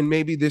 Pat, and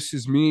maybe this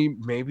is me,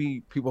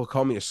 maybe people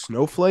call me a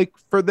snowflake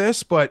for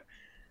this, but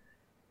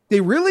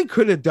they really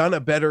could have done a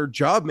better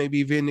job, maybe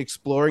even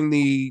exploring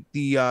the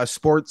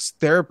sports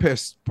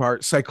therapist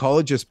part,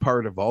 psychologist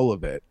part of all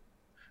of it.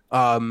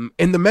 And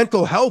the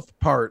mental health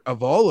part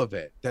of all of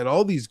it that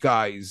all these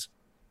guys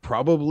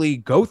probably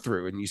go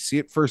through. And you see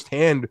it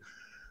firsthand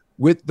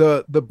with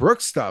the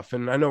Brooks stuff.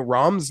 And I know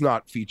Rahm's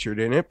not featured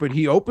in it, but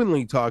he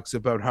openly talks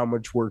about how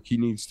much work he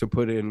needs to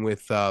put in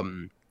with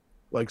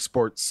like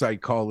sports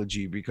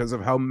psychology because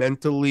of how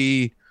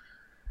mentally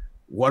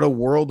what a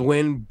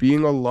whirlwind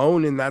being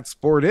alone in that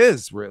sport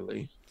is,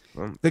 really.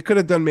 They could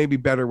have done maybe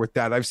better with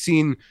that. I've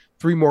seen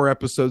 3 more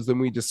episodes than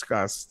we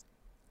discussed.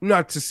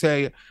 Not to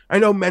say, I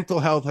know mental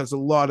health has a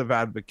lot of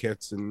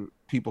advocates and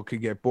people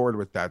could get bored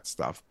with that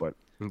stuff, but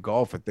in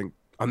golf, I think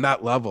on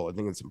that level, I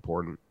think it's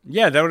important.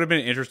 Yeah, that would have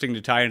been interesting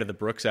to tie into the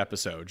Brooks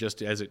episode,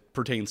 just as it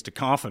pertains to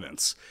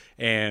confidence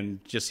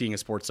and just seeing a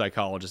sports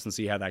psychologist and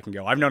see how that can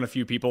go. I've known a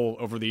few people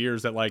over the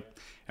years that, like,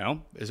 you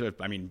know,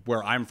 I mean,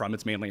 where I'm from,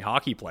 it's mainly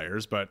hockey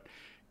players, but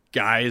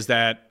guys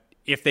that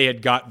if they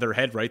had got their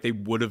head right, they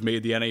would have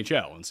made the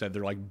NHL. Instead,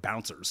 they're like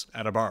bouncers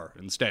at a bar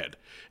instead,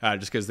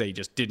 just because they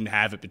just didn't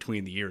have it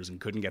between the ears and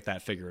couldn't get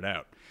that figured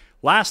out.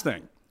 Last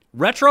thing,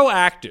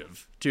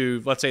 retroactive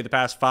to, let's say, the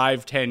past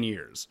 5-10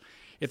 years.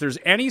 If there's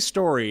any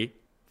story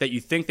that you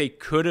think they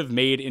could have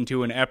made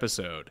into an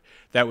episode,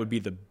 that would be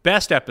the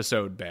best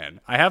episode,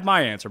 Ben. I have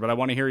my answer, but I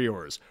want to hear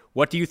yours.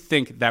 What do you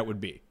think that would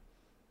be?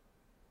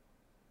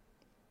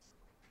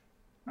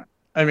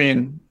 I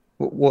mean,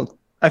 well,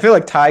 I feel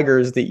like Tiger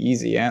is the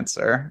easy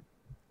answer.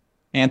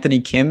 Anthony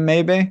Kim,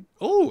 maybe?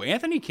 Oh,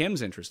 Anthony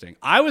Kim's interesting.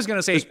 I was going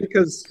to say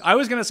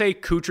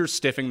Kuchar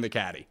stiffing the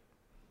caddy.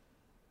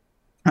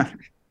 I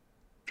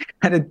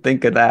didn't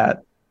think of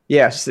that.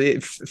 Yes,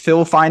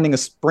 Phil finding a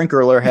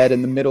sprinkler head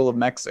in the middle of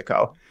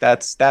Mexico.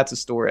 That's a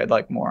story I'd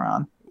like more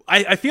on.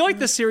 I feel like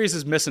this series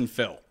is missing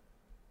Phil.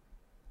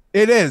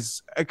 It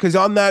is, because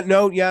on that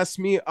note, you asked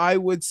me, I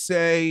would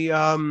say,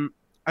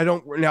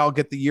 I'll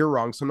get the year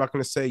wrong, so I'm not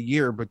going to say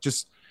year, but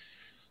just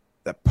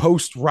the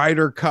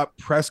post-Ryder Cup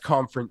press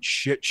conference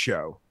shit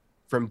show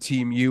from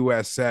Team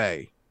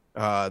USA.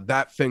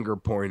 That finger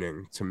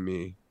pointing to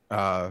me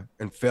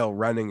and Phil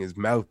running his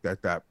mouth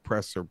at that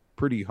presser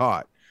pretty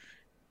hot.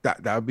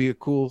 That would be a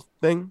cool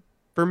thing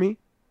for me.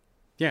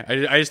 Yeah,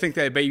 I just think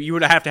that you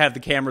would have to have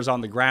the cameras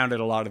on the ground at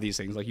a lot of these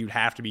things. Like, you'd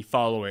have to be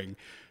following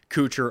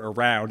Kuchar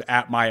around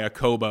at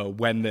Mayakoba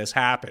when this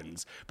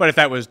happens. But if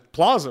that was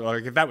plausible,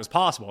 like if that was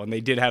possible and they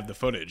did have the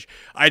footage,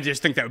 I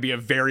just think that would be a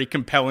very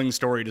compelling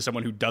story to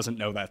someone who doesn't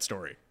know that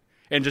story.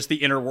 And just the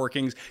inner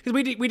workings, because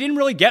we didn't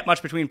really get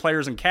much between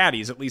players and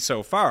caddies, at least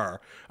so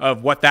far,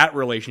 of what that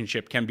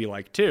relationship can be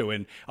like too.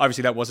 And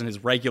obviously that wasn't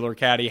his regular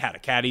caddy. How do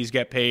caddies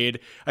get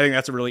paid? I think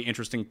that's a really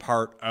interesting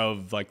part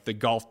of like the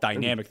golf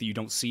dynamic that you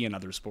don't see in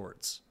other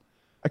sports.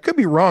 I could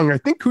be wrong. I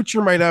think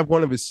Kuchar might have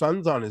one of his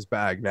sons on his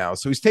bag now.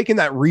 So he's taking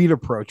that Reed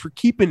approach. We're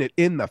keeping it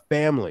in the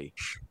family.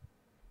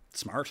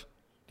 Smart.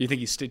 Do you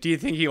think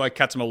he like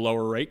cuts him a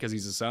lower rate because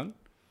he's a son?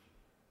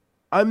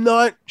 I'm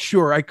not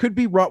sure. I could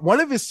be wrong.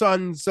 One of his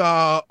sons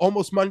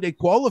almost Monday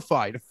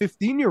qualified, a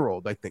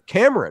 15-year-old, I think,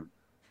 Cameron.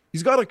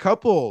 He's got a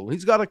couple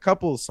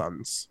of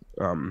sons.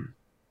 Yeah.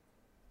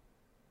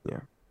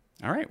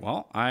 All right.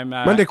 Well, I'm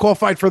Monday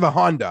qualified for the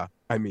Honda.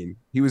 I mean,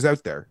 he was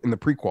out there in the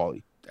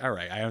pre-quali. All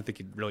right. I don't think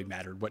it really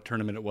mattered what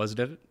tournament it was,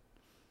 did it?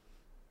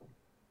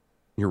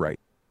 You're right.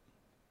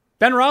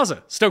 Ben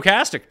Raza,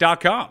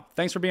 Stokastic.com.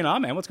 Thanks for being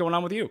on, man. What's going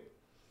on with you?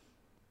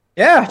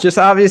 Yeah, just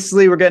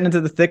obviously we're getting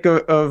into the thick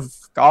of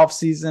golf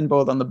season,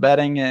 both on the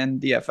betting and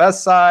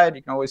DFS side.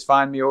 You can always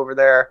find me over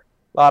there.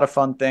 A lot of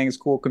fun things,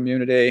 cool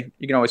community.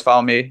 You can always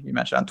follow me. You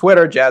mentioned on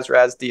Twitter,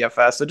 JazzRaz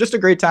DFS. So just a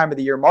great time of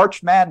the year.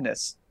 March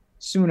Madness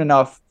soon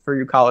enough for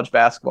you college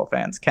basketball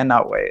fans.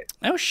 Cannot wait.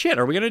 Oh, shit.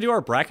 Are we going to do our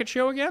bracket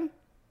show again?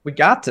 We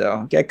got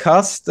to get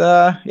cussed.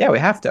 Yeah, we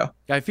have to.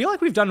 I feel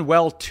like we've done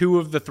well 2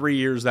 of the 3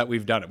 years that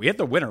we've done it. We hit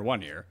the winner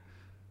 1 year.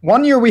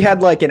 1 year we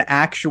had like an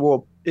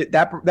actual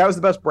that was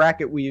the best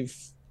bracket we've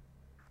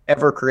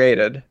ever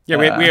created. Yeah,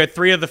 we had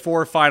 3 of the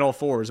 4 Final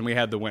Fours and we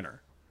had the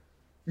winner.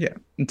 Yeah,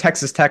 and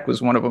Texas Tech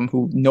was one of them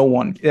who no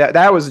one.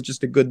 That was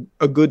just a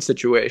good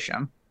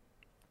situation.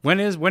 When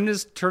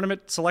is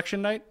tournament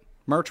selection night?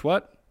 March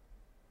what?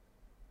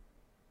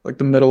 Like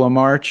the middle of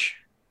March.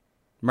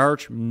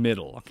 March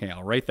middle. Okay,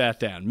 I'll write that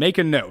down. Make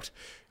a note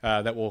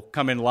that will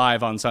come in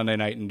live on Sunday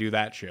night and do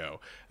that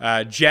show.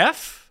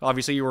 Jeff,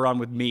 obviously you were on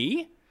with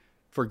me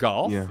for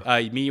golf.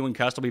 Yeah. Me, you, and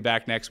Cust will be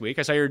back next week.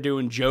 I saw you're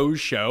doing Joe's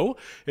show.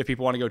 If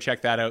people want to go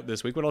check that out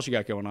this week, what else you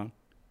got going on?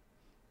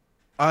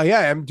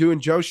 Yeah, I'm doing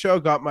Joe's show.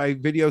 Got my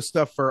video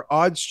stuff for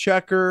Odds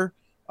Checker.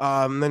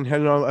 Then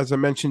heading on, as I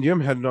mentioned to you,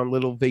 I'm heading on a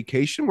little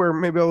vacation where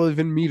maybe I'll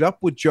even meet up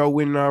with Joe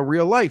in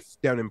real life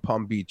down in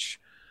Palm Beach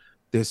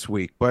this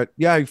week. But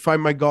yeah, I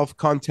find my golf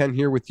content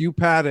here with you,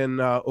 Pat,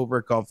 and over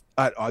at golf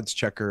at Odds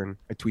Checker, and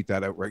I tweet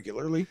that out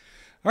regularly.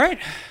 All right.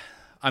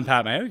 I'm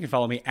Pat Mayo. You can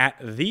follow me at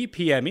the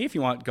PME if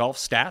you want golf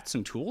stats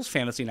and tools.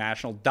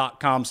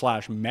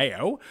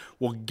 FantasyNational.com/Mayo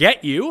will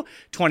get you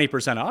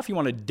 20% off. You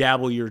want to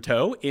dabble your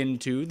toe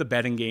into the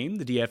betting game,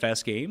 the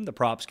DFS game, the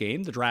props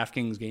game, the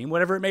DraftKings game,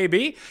 whatever it may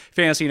be.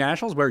 Fantasy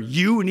National is where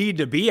you need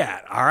to be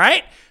at. All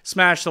right?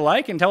 Smash the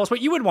like and tell us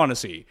what you would want to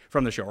see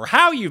from the show or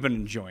how you've been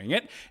enjoying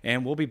it.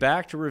 And we'll be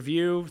back to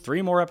review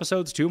 3 more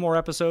episodes, 2 more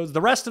episodes,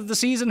 the rest of the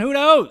season. Who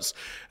knows?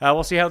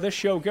 We'll see how this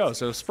show goes.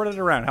 So spread it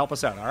around. Help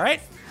us out. All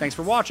right? Thanks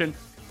for watching.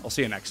 I'll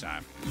see you next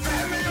time.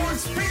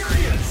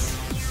 Experience!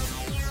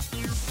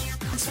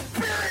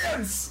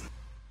 Experience!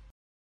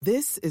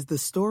 This is the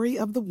story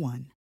of the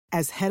one.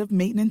 As head of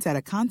maintenance at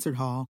a concert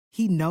hall,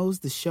 he knows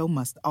the show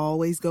must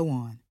always go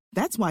on.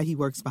 That's why he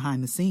works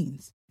behind the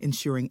scenes,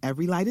 ensuring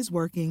every light is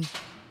working,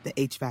 the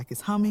HVAC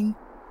is humming,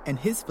 and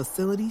his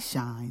facility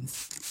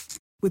shines.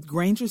 With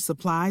Grainger's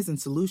supplies and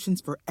solutions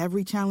for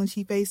every challenge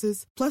he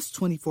faces, plus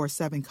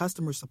 24/7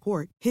 customer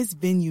support, his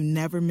venue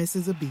never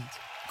misses a beat.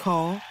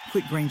 Call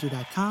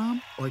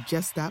quickgrainger.com or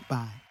just stop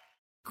by.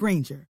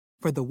 Grainger,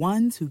 for the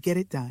ones who get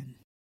it done.